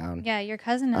shades of brown. Yeah, your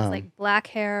cousin has like black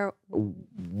hair,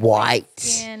 White.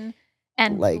 skin,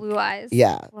 and Like, blue eyes.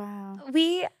 Yeah. Wow.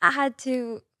 We had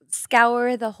to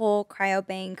scour the whole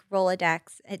cryobank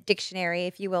Rolodex dictionary,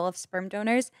 if you will, of sperm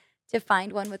donors to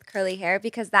find one with curly hair,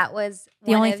 because that was The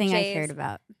one only of thing I Jay's cared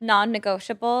about.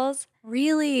 non-negotiables.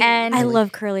 Really? And I Really?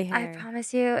 love curly I hair.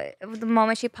 promise you, the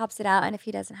moment she pops it out, and if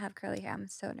he doesn't have curly hair, I'm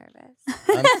so nervous.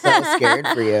 I'm so scared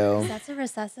for you. That's a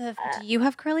recessive. Do you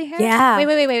have curly hair? Yeah.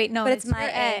 Wait. No, But it's your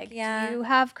my egg, yeah. Do you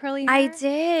have curly hair? I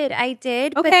did.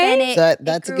 But Okay. then it, So it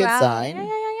that's a grew good out. sign.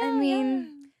 I mean,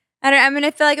 I'm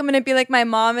gonna feel like I'm gonna be like my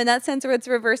mom in that sense, where it's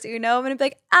reverse Uno. I'm gonna be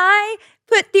like, I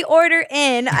put the order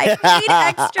in. I paid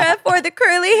extra for the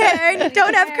curly hair, and you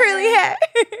don't have curly hair.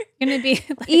 You're gonna be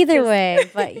like Either just way,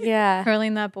 but yeah.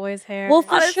 curling that boy's hair. Well,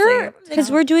 for Honestly, sure, because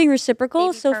we're doing reciprocal,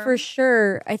 Baby so perm. for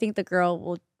sure, I think the girl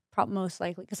will most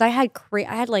likely. Because I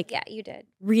had like Yeah, you did.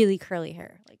 really curly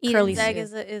hair, like curly Eden's egg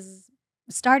smooth. is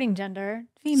starting gender,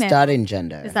 female. Starting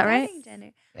gender. Is that right? Starting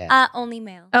gender. Yeah. Only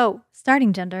male. Oh,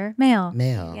 starting gender, male.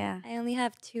 Male. Yeah. I only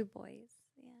have 2 boys.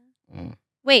 Yeah. Mm.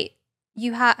 Wait,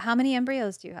 you have how many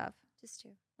embryos do you have? Just 2.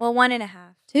 Well, 1.5.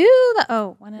 2.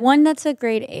 One. One that's a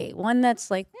grade A. One that's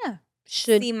like Yeah.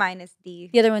 should. C minus D.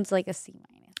 The other one's like a C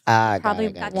minus. Probably Probably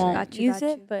got you. won't use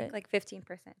it, but like 15%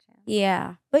 chance.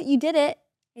 yeah. But you did it.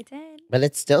 I did. But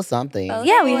it's still something. Both.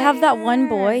 Yeah, we have that one There.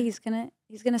 boy. He's gonna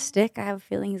stick. I have a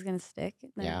feeling he's gonna stick.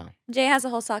 Then- Yeah. Jay has a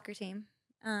whole soccer team.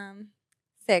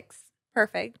 6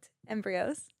 perfect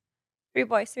embryos. 3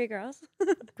 boys, 3 girls.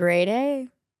 Grade A.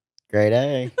 Grade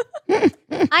A.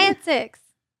 I had 6.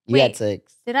 You had Wait.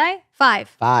 6. Did I? 5.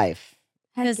 5.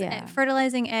 Heck Because yeah.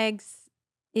 fertilizing eggs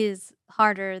is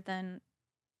harder than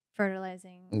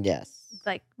fertilizing Yes.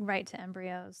 like right to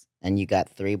embryos. And you got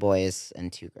 3 boys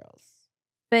and 2 girls.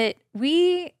 But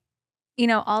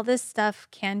all this stuff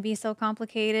can be so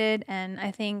complicated. And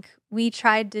I think we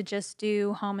tried to just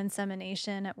do home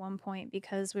insemination at one point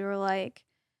because we were like,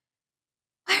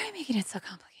 why are we making it so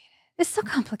complicated? It's so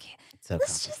complicated. It's so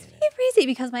Let's just complicated. make it breezy.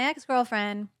 Because my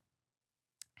ex-girlfriend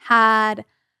had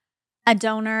a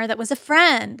donor that was a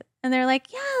friend. And they're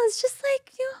like, yeah, let's just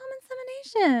like do home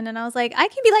insemination. And I was like, I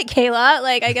can be like Kayla.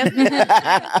 Like, I guess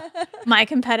my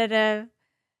competitive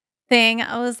thing.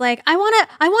 I was like, I want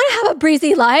to have a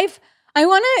breezy life. I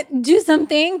want to do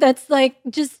something that's like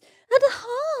just at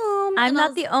home. I'm And I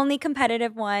not was- the only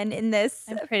competitive one in this.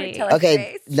 I'm pretty. fertility Okay,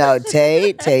 race. no,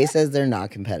 Tay says they're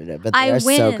not competitive, but they I are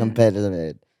so win.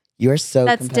 competitive. You're so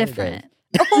That's competitive. different.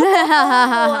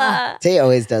 Oh, Tay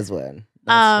always does win.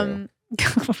 That's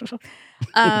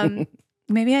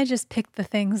Maybe I just picked the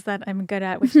things that I'm good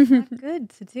at, which is not good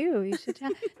to do. You should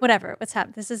whatever. What's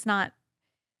happening? This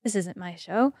isn't my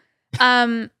show.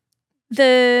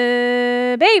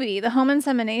 The baby, the home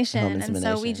insemination. And so we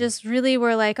insemination. just really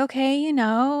were like, okay,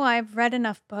 I've read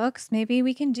enough books. Maybe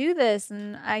we can do this.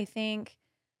 And I think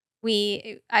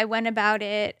I went about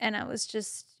it and I was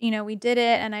just, we did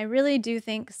it. And I really do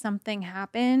think something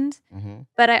happened. Mhm.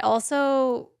 But I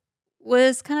also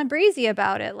was kind of breezy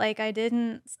about it. Like I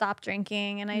didn't stop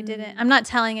drinking and I'm not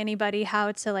telling anybody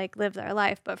how to like live their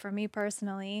life. But for me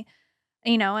personally,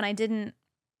 and I didn't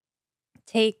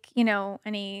take,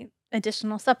 any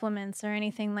additional supplements or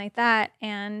anything like that.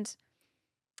 And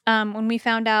when we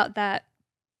found out that,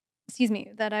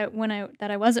 that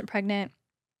I wasn't pregnant,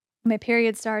 my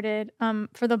period started,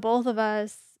 for the both of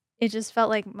us, it just felt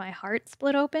like my heart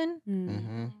split open.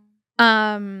 Mhm.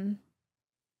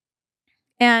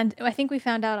 And I think we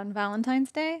found out on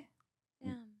Valentine's Day.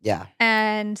 Yeah.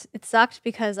 And it sucked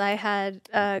because I had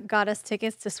got us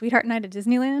tickets to Sweetheart Night at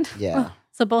Disneyland. Yeah.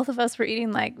 So both of us were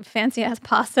eating like fancy ass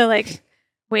pasta, like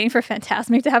waiting for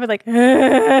Fantasmic to happen. Like,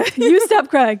 you stop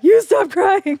crying, you stop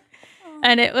crying.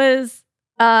 And it was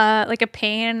like a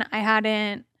pain I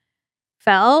hadn't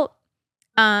felt.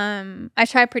 I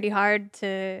tried pretty hard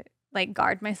to like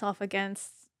guard myself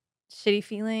against shitty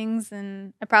feelings,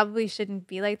 and I probably shouldn't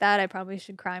be like that. I probably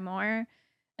should cry more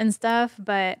and stuff.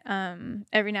 But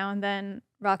every now and then,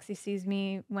 Roxy sees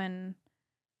me when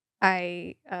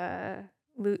I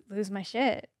lose my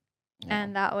shit. Yeah.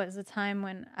 And that was a time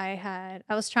when I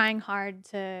was trying hard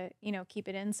to, keep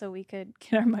it in so we could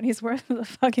get our money's worth of the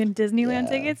fucking Disneyland Yeah.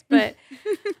 tickets. But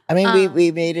I mean,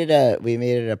 we made it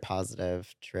a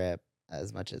positive trip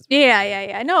as much as we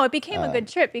yeah. No, it became a good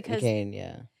trip because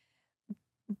yeah.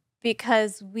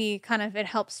 we kind of, it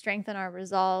helped strengthen our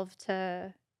resolve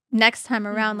to next time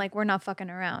around, like we're not fucking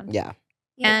around. Yeah.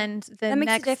 And the that makes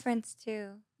next a difference too.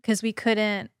 because we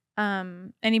couldn't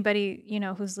anybody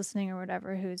who's listening or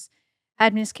whatever who's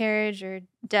had miscarriage or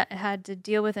had to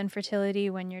deal with infertility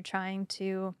when you're trying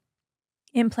to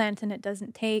implant and it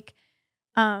doesn't take,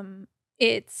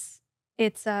 it's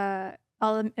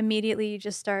I'll immediately you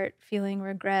just start feeling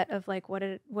regret of like what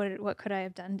could I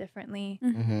have done differently.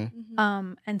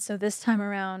 Mm-hmm. And so this time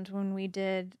around when we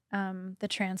did the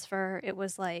transfer, it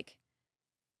was like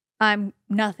I'm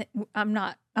not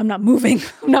moving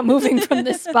I'm not moving from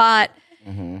this spot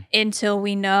until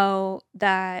we know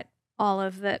that all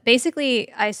of the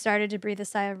basically I started to breathe a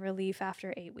sigh of relief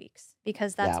after 8 weeks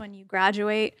because that's when you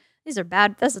graduate. These are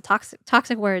bad, that's the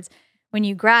toxic words. When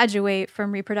you graduate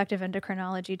from reproductive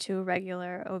endocrinology to a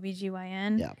regular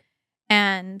OBGYN. Yeah.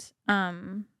 And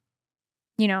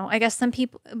I guess some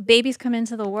babies come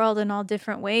into the world in all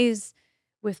different ways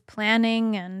with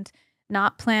planning and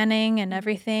not planning and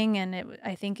everything. And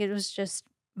I think it was just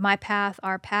my path,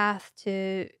 our path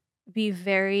to be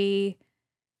very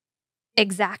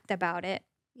exact about it.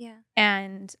 Yeah.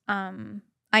 And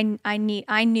I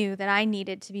knew that I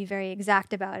needed to be very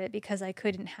exact about it because I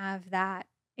couldn't have that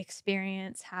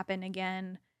experience happen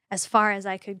again as far as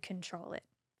I could control it.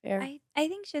 Fair. I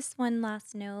think just one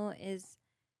last note is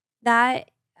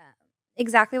that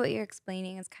exactly what you're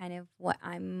explaining is kind of what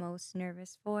I'm most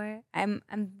nervous for. I'm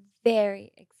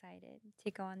very excited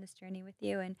to go on this journey with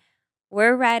you, and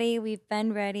we're ready. We've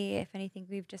been ready. If anything,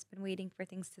 we've just been waiting for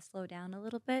things to slow down a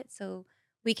little bit so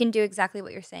we can do exactly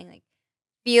what you're saying. Like,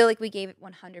 feel like we gave it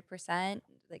 100%.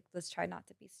 Like, let's try not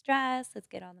to be stressed. Let's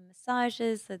get on the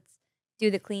massages. Let's do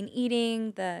the clean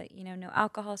eating, the, no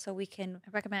alcohol, so we can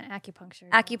I recommend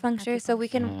acupuncture. so we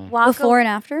can Mhm. walk Before and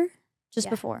after? Just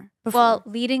Yeah. before. Well,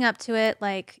 leading up to it,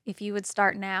 like if you would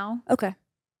start now, Okay.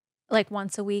 like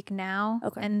once a week now,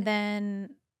 Okay. and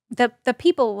then the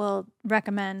people will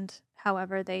recommend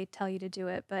however they tell you to do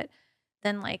it, but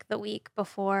then like the week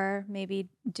before, maybe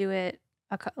do it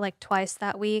like twice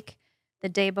that week, the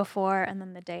day before and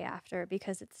then the day after,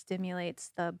 because it stimulates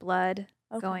the blood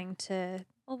going to.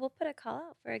 Well, we'll put a call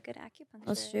out for a good acupuncture.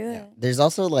 Let's do it. Yeah. There's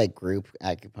also like group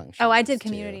acupuncture. Oh, I did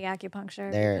community acupuncture.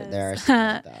 There are because- some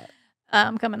like that.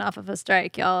 I'm coming off of a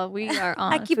strike, y'all. We are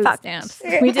on food Acupuncture. stamps.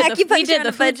 We did Acupuncture on the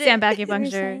a food budget. stamp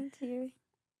acupuncture.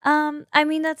 I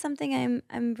mean, that's something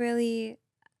I'm really,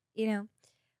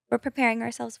 we're preparing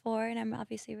ourselves for, and I'm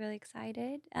obviously really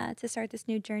excited to start this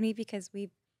new journey because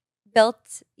we've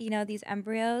built, these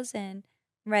embryos and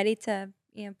ready to,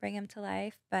 bring them to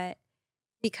life. But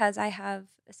because I have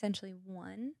essentially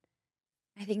one,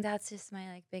 I think that's just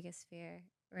my like biggest fear,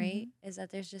 right? Is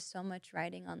that there's just so much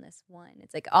riding on this one.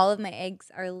 It's like all of my eggs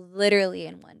are literally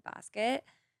in one basket.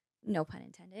 No pun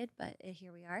intended, but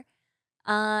here we are.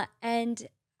 And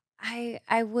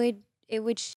it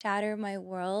would shatter my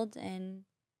world, and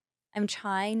I'm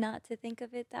trying not to think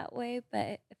of it that way,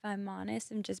 but if I'm honest,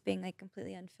 I'm just being like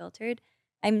completely unfiltered.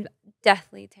 I'm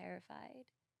deathly terrified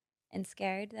and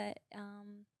scared that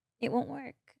it won't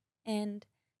work. And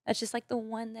that's just like the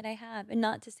one that I have. And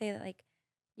not to say that like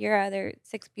your other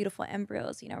 6 beautiful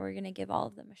embryos, we're going to give all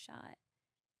of them a shot.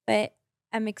 But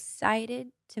I'm excited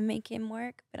to make him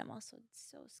work, but I'm also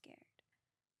so scared.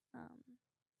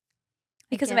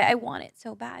 Because of it, I want it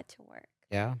so bad to work.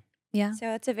 Yeah. Yeah.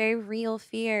 So it's a very real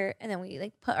fear. And then we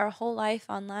like put our whole life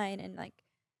online. And like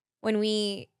when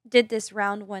we did this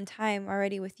round one time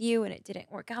already with you and it didn't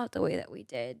work out the way that we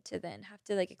did, to then have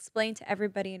to like explain to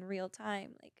everybody in real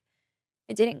time, like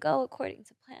it didn't go according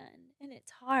to plan. And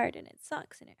it's hard and it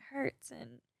sucks and it hurts.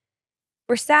 And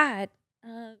we're sad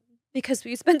because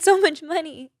we spent so much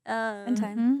money And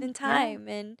time. Mhm. and time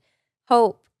and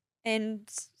hope and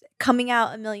coming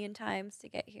out a million times to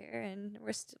get here, and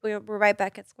we're right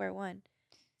back at square one.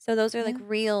 So those are like Yeah.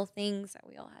 real things that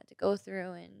we all had to go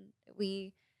through, and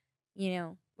we,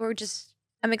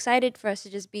 I'm excited for us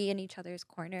to just be in each other's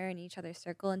corner and each other's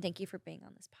circle. And thank you for being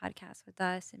on this podcast with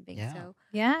us and being Yeah. so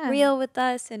Yeah. real with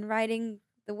us and riding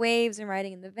the waves and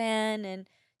riding in the van and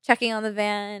checking on the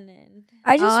van. And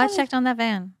I checked on that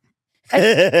van.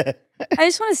 I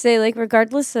just want to say, like,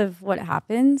 regardless of what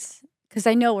happens, because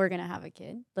I know we're gonna have a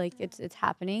kid. Like, it's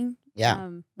happening. Yeah.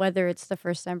 Whether it's the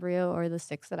first embryo or the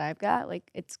 6 that I've got, like,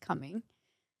 it's coming.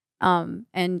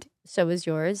 And so is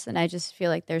yours. And I just feel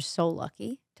like they're so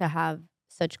lucky to have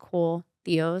such cool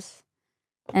Theos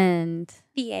and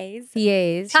PAs.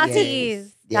 PAs.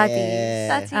 Tatis. Yeah.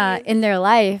 Tatis. In their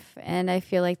life, and I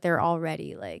feel like they're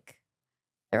already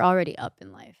up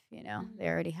in life, They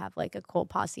already have like a cool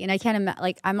posse, and I can't imagine,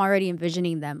 like, I'm already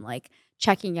envisioning them like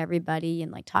checking everybody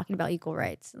and like talking about equal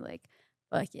rights and like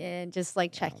fucking just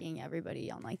like checking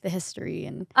everybody on like the history.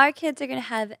 And Our kids are gonna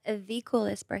have the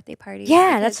coolest birthday parties.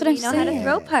 Yeah, because that's what I'm we know how to saying.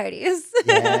 throw parties.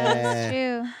 Yeah. That's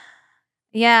true.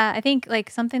 Yeah, I think like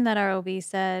something that our OB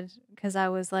said, because I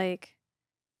was like,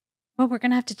 well, we're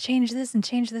going to have to change this and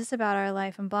change this about our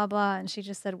life and blah, blah. And she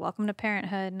just said, welcome to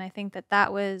parenthood. And I think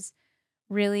that was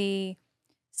really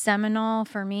seminal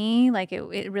for me. Like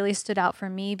it really stood out for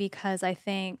me, because I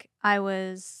think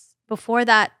before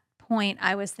that point,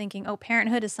 I was thinking, oh,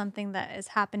 parenthood is something that is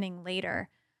happening later.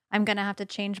 I'm going to have to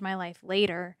change my life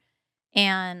later.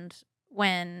 And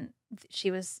when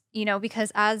she was,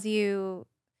 because as you,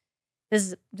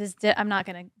 I'm not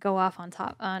going to go off on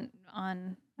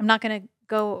I'm not going to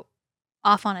go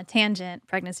off on a tangent,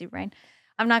 pregnancy brain.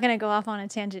 I'm not going to go off on a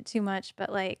tangent too much,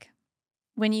 but like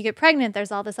when you get pregnant,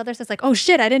 there's all this other stuff like, oh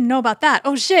shit, I didn't know about that.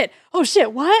 Oh shit,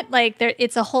 what? Like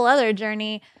it's a whole other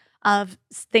journey of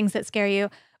things that scare you,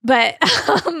 but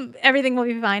everything will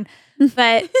be fine.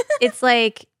 But it's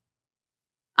like,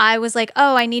 I was like,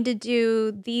 oh, I need to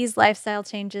do these lifestyle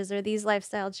changes or these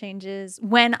lifestyle changes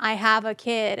when I have a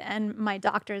kid. And my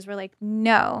doctors were like,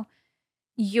 no,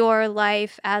 your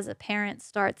life as a parent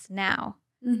starts now.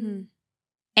 mm-hmm.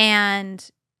 And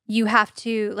you have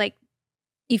to, like,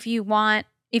 if you want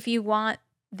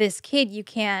this kid, you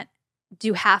can't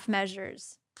do half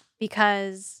measures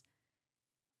because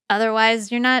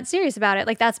otherwise you're not serious about it.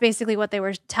 Like, that's basically what they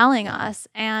were telling us.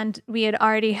 And we had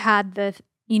already had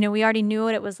we already knew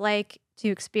what it was like to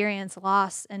experience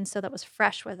loss. And so that was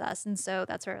fresh with us. And so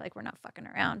that's where, like, we're not fucking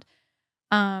around.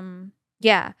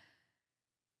 Yeah.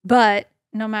 But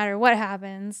no matter what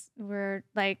happens, we're,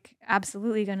 like,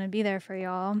 absolutely going to be there for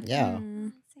y'all. Yeah.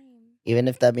 Same. Even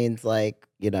if that means, like,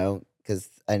 because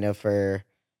I know for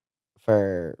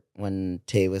when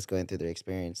Tay was going through their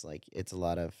experience, like, it's a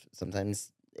lot of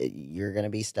sometimes you're gonna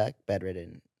be stuck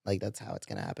bedridden, like that's how it's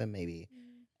gonna happen maybe,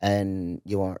 and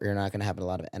you're not gonna have a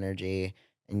lot of energy,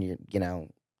 and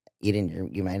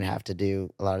you might have to do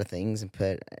a lot of things and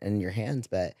put in your hands,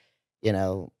 but you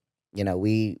know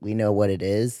we know what it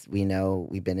is. We know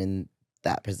we've been in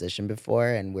that position before,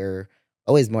 and we're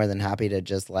always more than happy to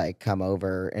just like come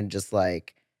over and just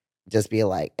be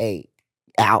like, hey,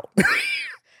 out.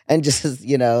 And just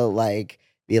like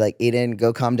be like, Eden,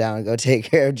 go calm down, go take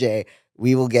care of Jay.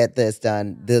 We will get this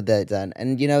done, do that done.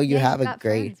 And you Yeah, have you've a got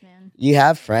great friends, man. you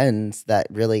have friends that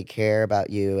really care about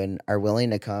you and are willing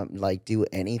to come like do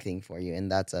anything for you,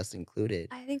 and that's us included.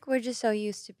 I think we're just so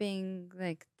used to being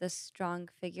like the strong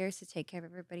figures to take care of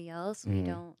everybody else. We Mhm.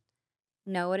 don't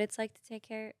know what it's like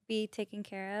to be taken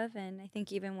care of. And I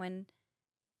think even when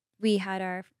we had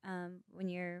our when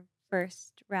your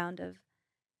first round of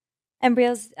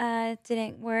embryos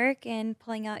didn't work and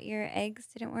pulling out your eggs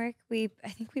didn't work, I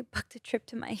think we booked a trip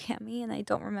to Miami, and I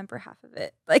don't remember half of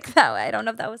it like that. I don't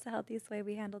know if that was the healthiest way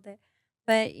we handled it,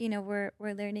 but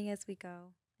we're learning as we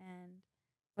go, and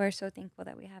we're so thankful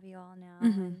that we have you all now.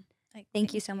 Mhm. And Like,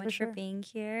 thank you so much for sure. being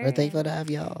here. We're thankful and- to have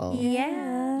y'all.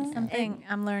 Yeah. Something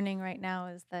I'm learning right now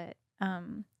is that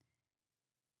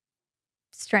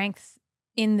strength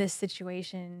in this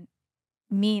situation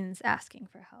means asking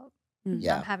for help.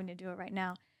 Yeah. I'm having to do it right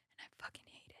now, and I fucking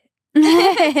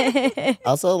hate it.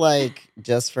 Also, like,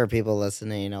 just for people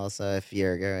listening, also, if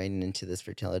you're going into this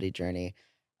fertility journey,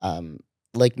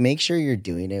 like, make sure you're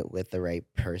doing it with the right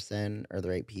person or the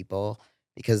right people,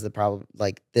 because the problem,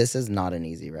 like, this is not an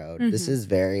easy road. This Mhm. is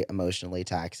very emotionally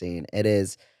taxing. It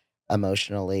is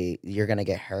emotionally, you're gonna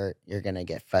get hurt, you're gonna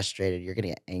get frustrated, you're gonna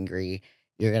get angry,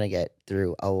 you're gonna get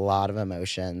through a lot of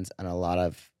emotions and a lot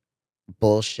of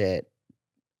bullshit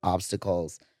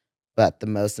obstacles. But the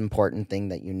most important thing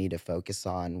that you need to focus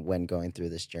on when going through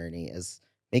this journey is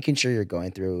making sure you're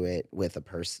going through it with the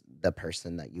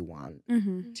person that you want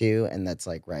Mhm. to, and that's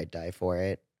like ride die for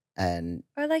it. And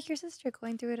Or like your sister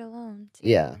going through it alone too.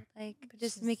 Yeah. Like Which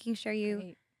just is making sure you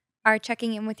great. are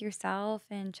checking in with yourself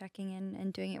and checking in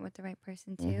and doing it with the right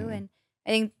person too. Mhm. And I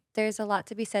think there's a lot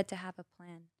to be said to have a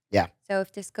plan. Yeah. So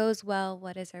if this goes well,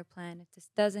 what is our plan? If this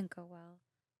doesn't go well,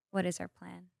 what is our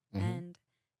plan? Mhm. And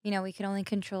we can only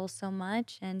control so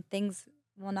much, and things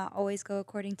will not always go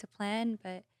according to plan,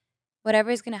 but whatever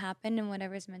is going to happen and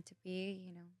whatever is meant to be,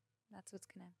 that's what's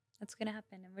going to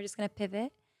happen, and we're just going to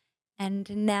pivot.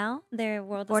 And now their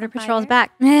world Border is on Patrol's fire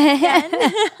back. again.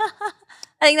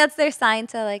 I think that's their sign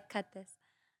to like cut this.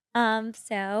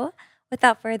 So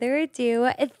without further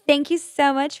ado, thank you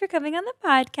so much for coming on the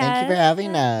podcast. Thank you for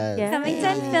having us. Yeah. Coming to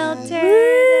Thank you.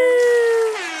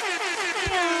 Unfiltered.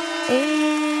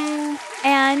 Eh.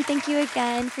 And thank you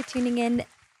again for tuning in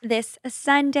this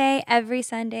Sunday. Every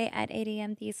Sunday at 8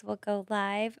 a.m. these will go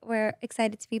live. We're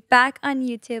excited to be back on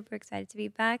YouTube. We're excited to be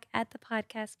back at the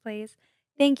podcast place.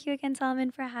 Thank you again, Solomon,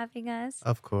 for having us.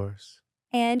 Of course.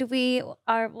 And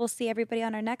we'll see everybody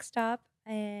on our next stop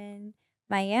in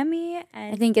Miami.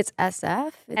 And I think it's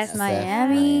SF. It's SF,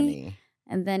 Miami.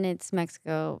 And then it's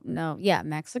Mexico. No, yeah,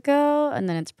 Mexico. And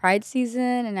then it's Pride season.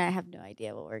 And I have no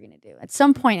idea what we're going to do. At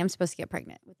some point, I'm supposed to get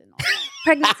pregnant within all that.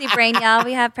 pregnancy brain, y'all.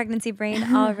 We have pregnancy brain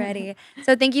already.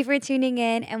 So thank you for tuning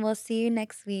in, and we'll see you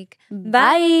next week.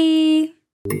 Bye.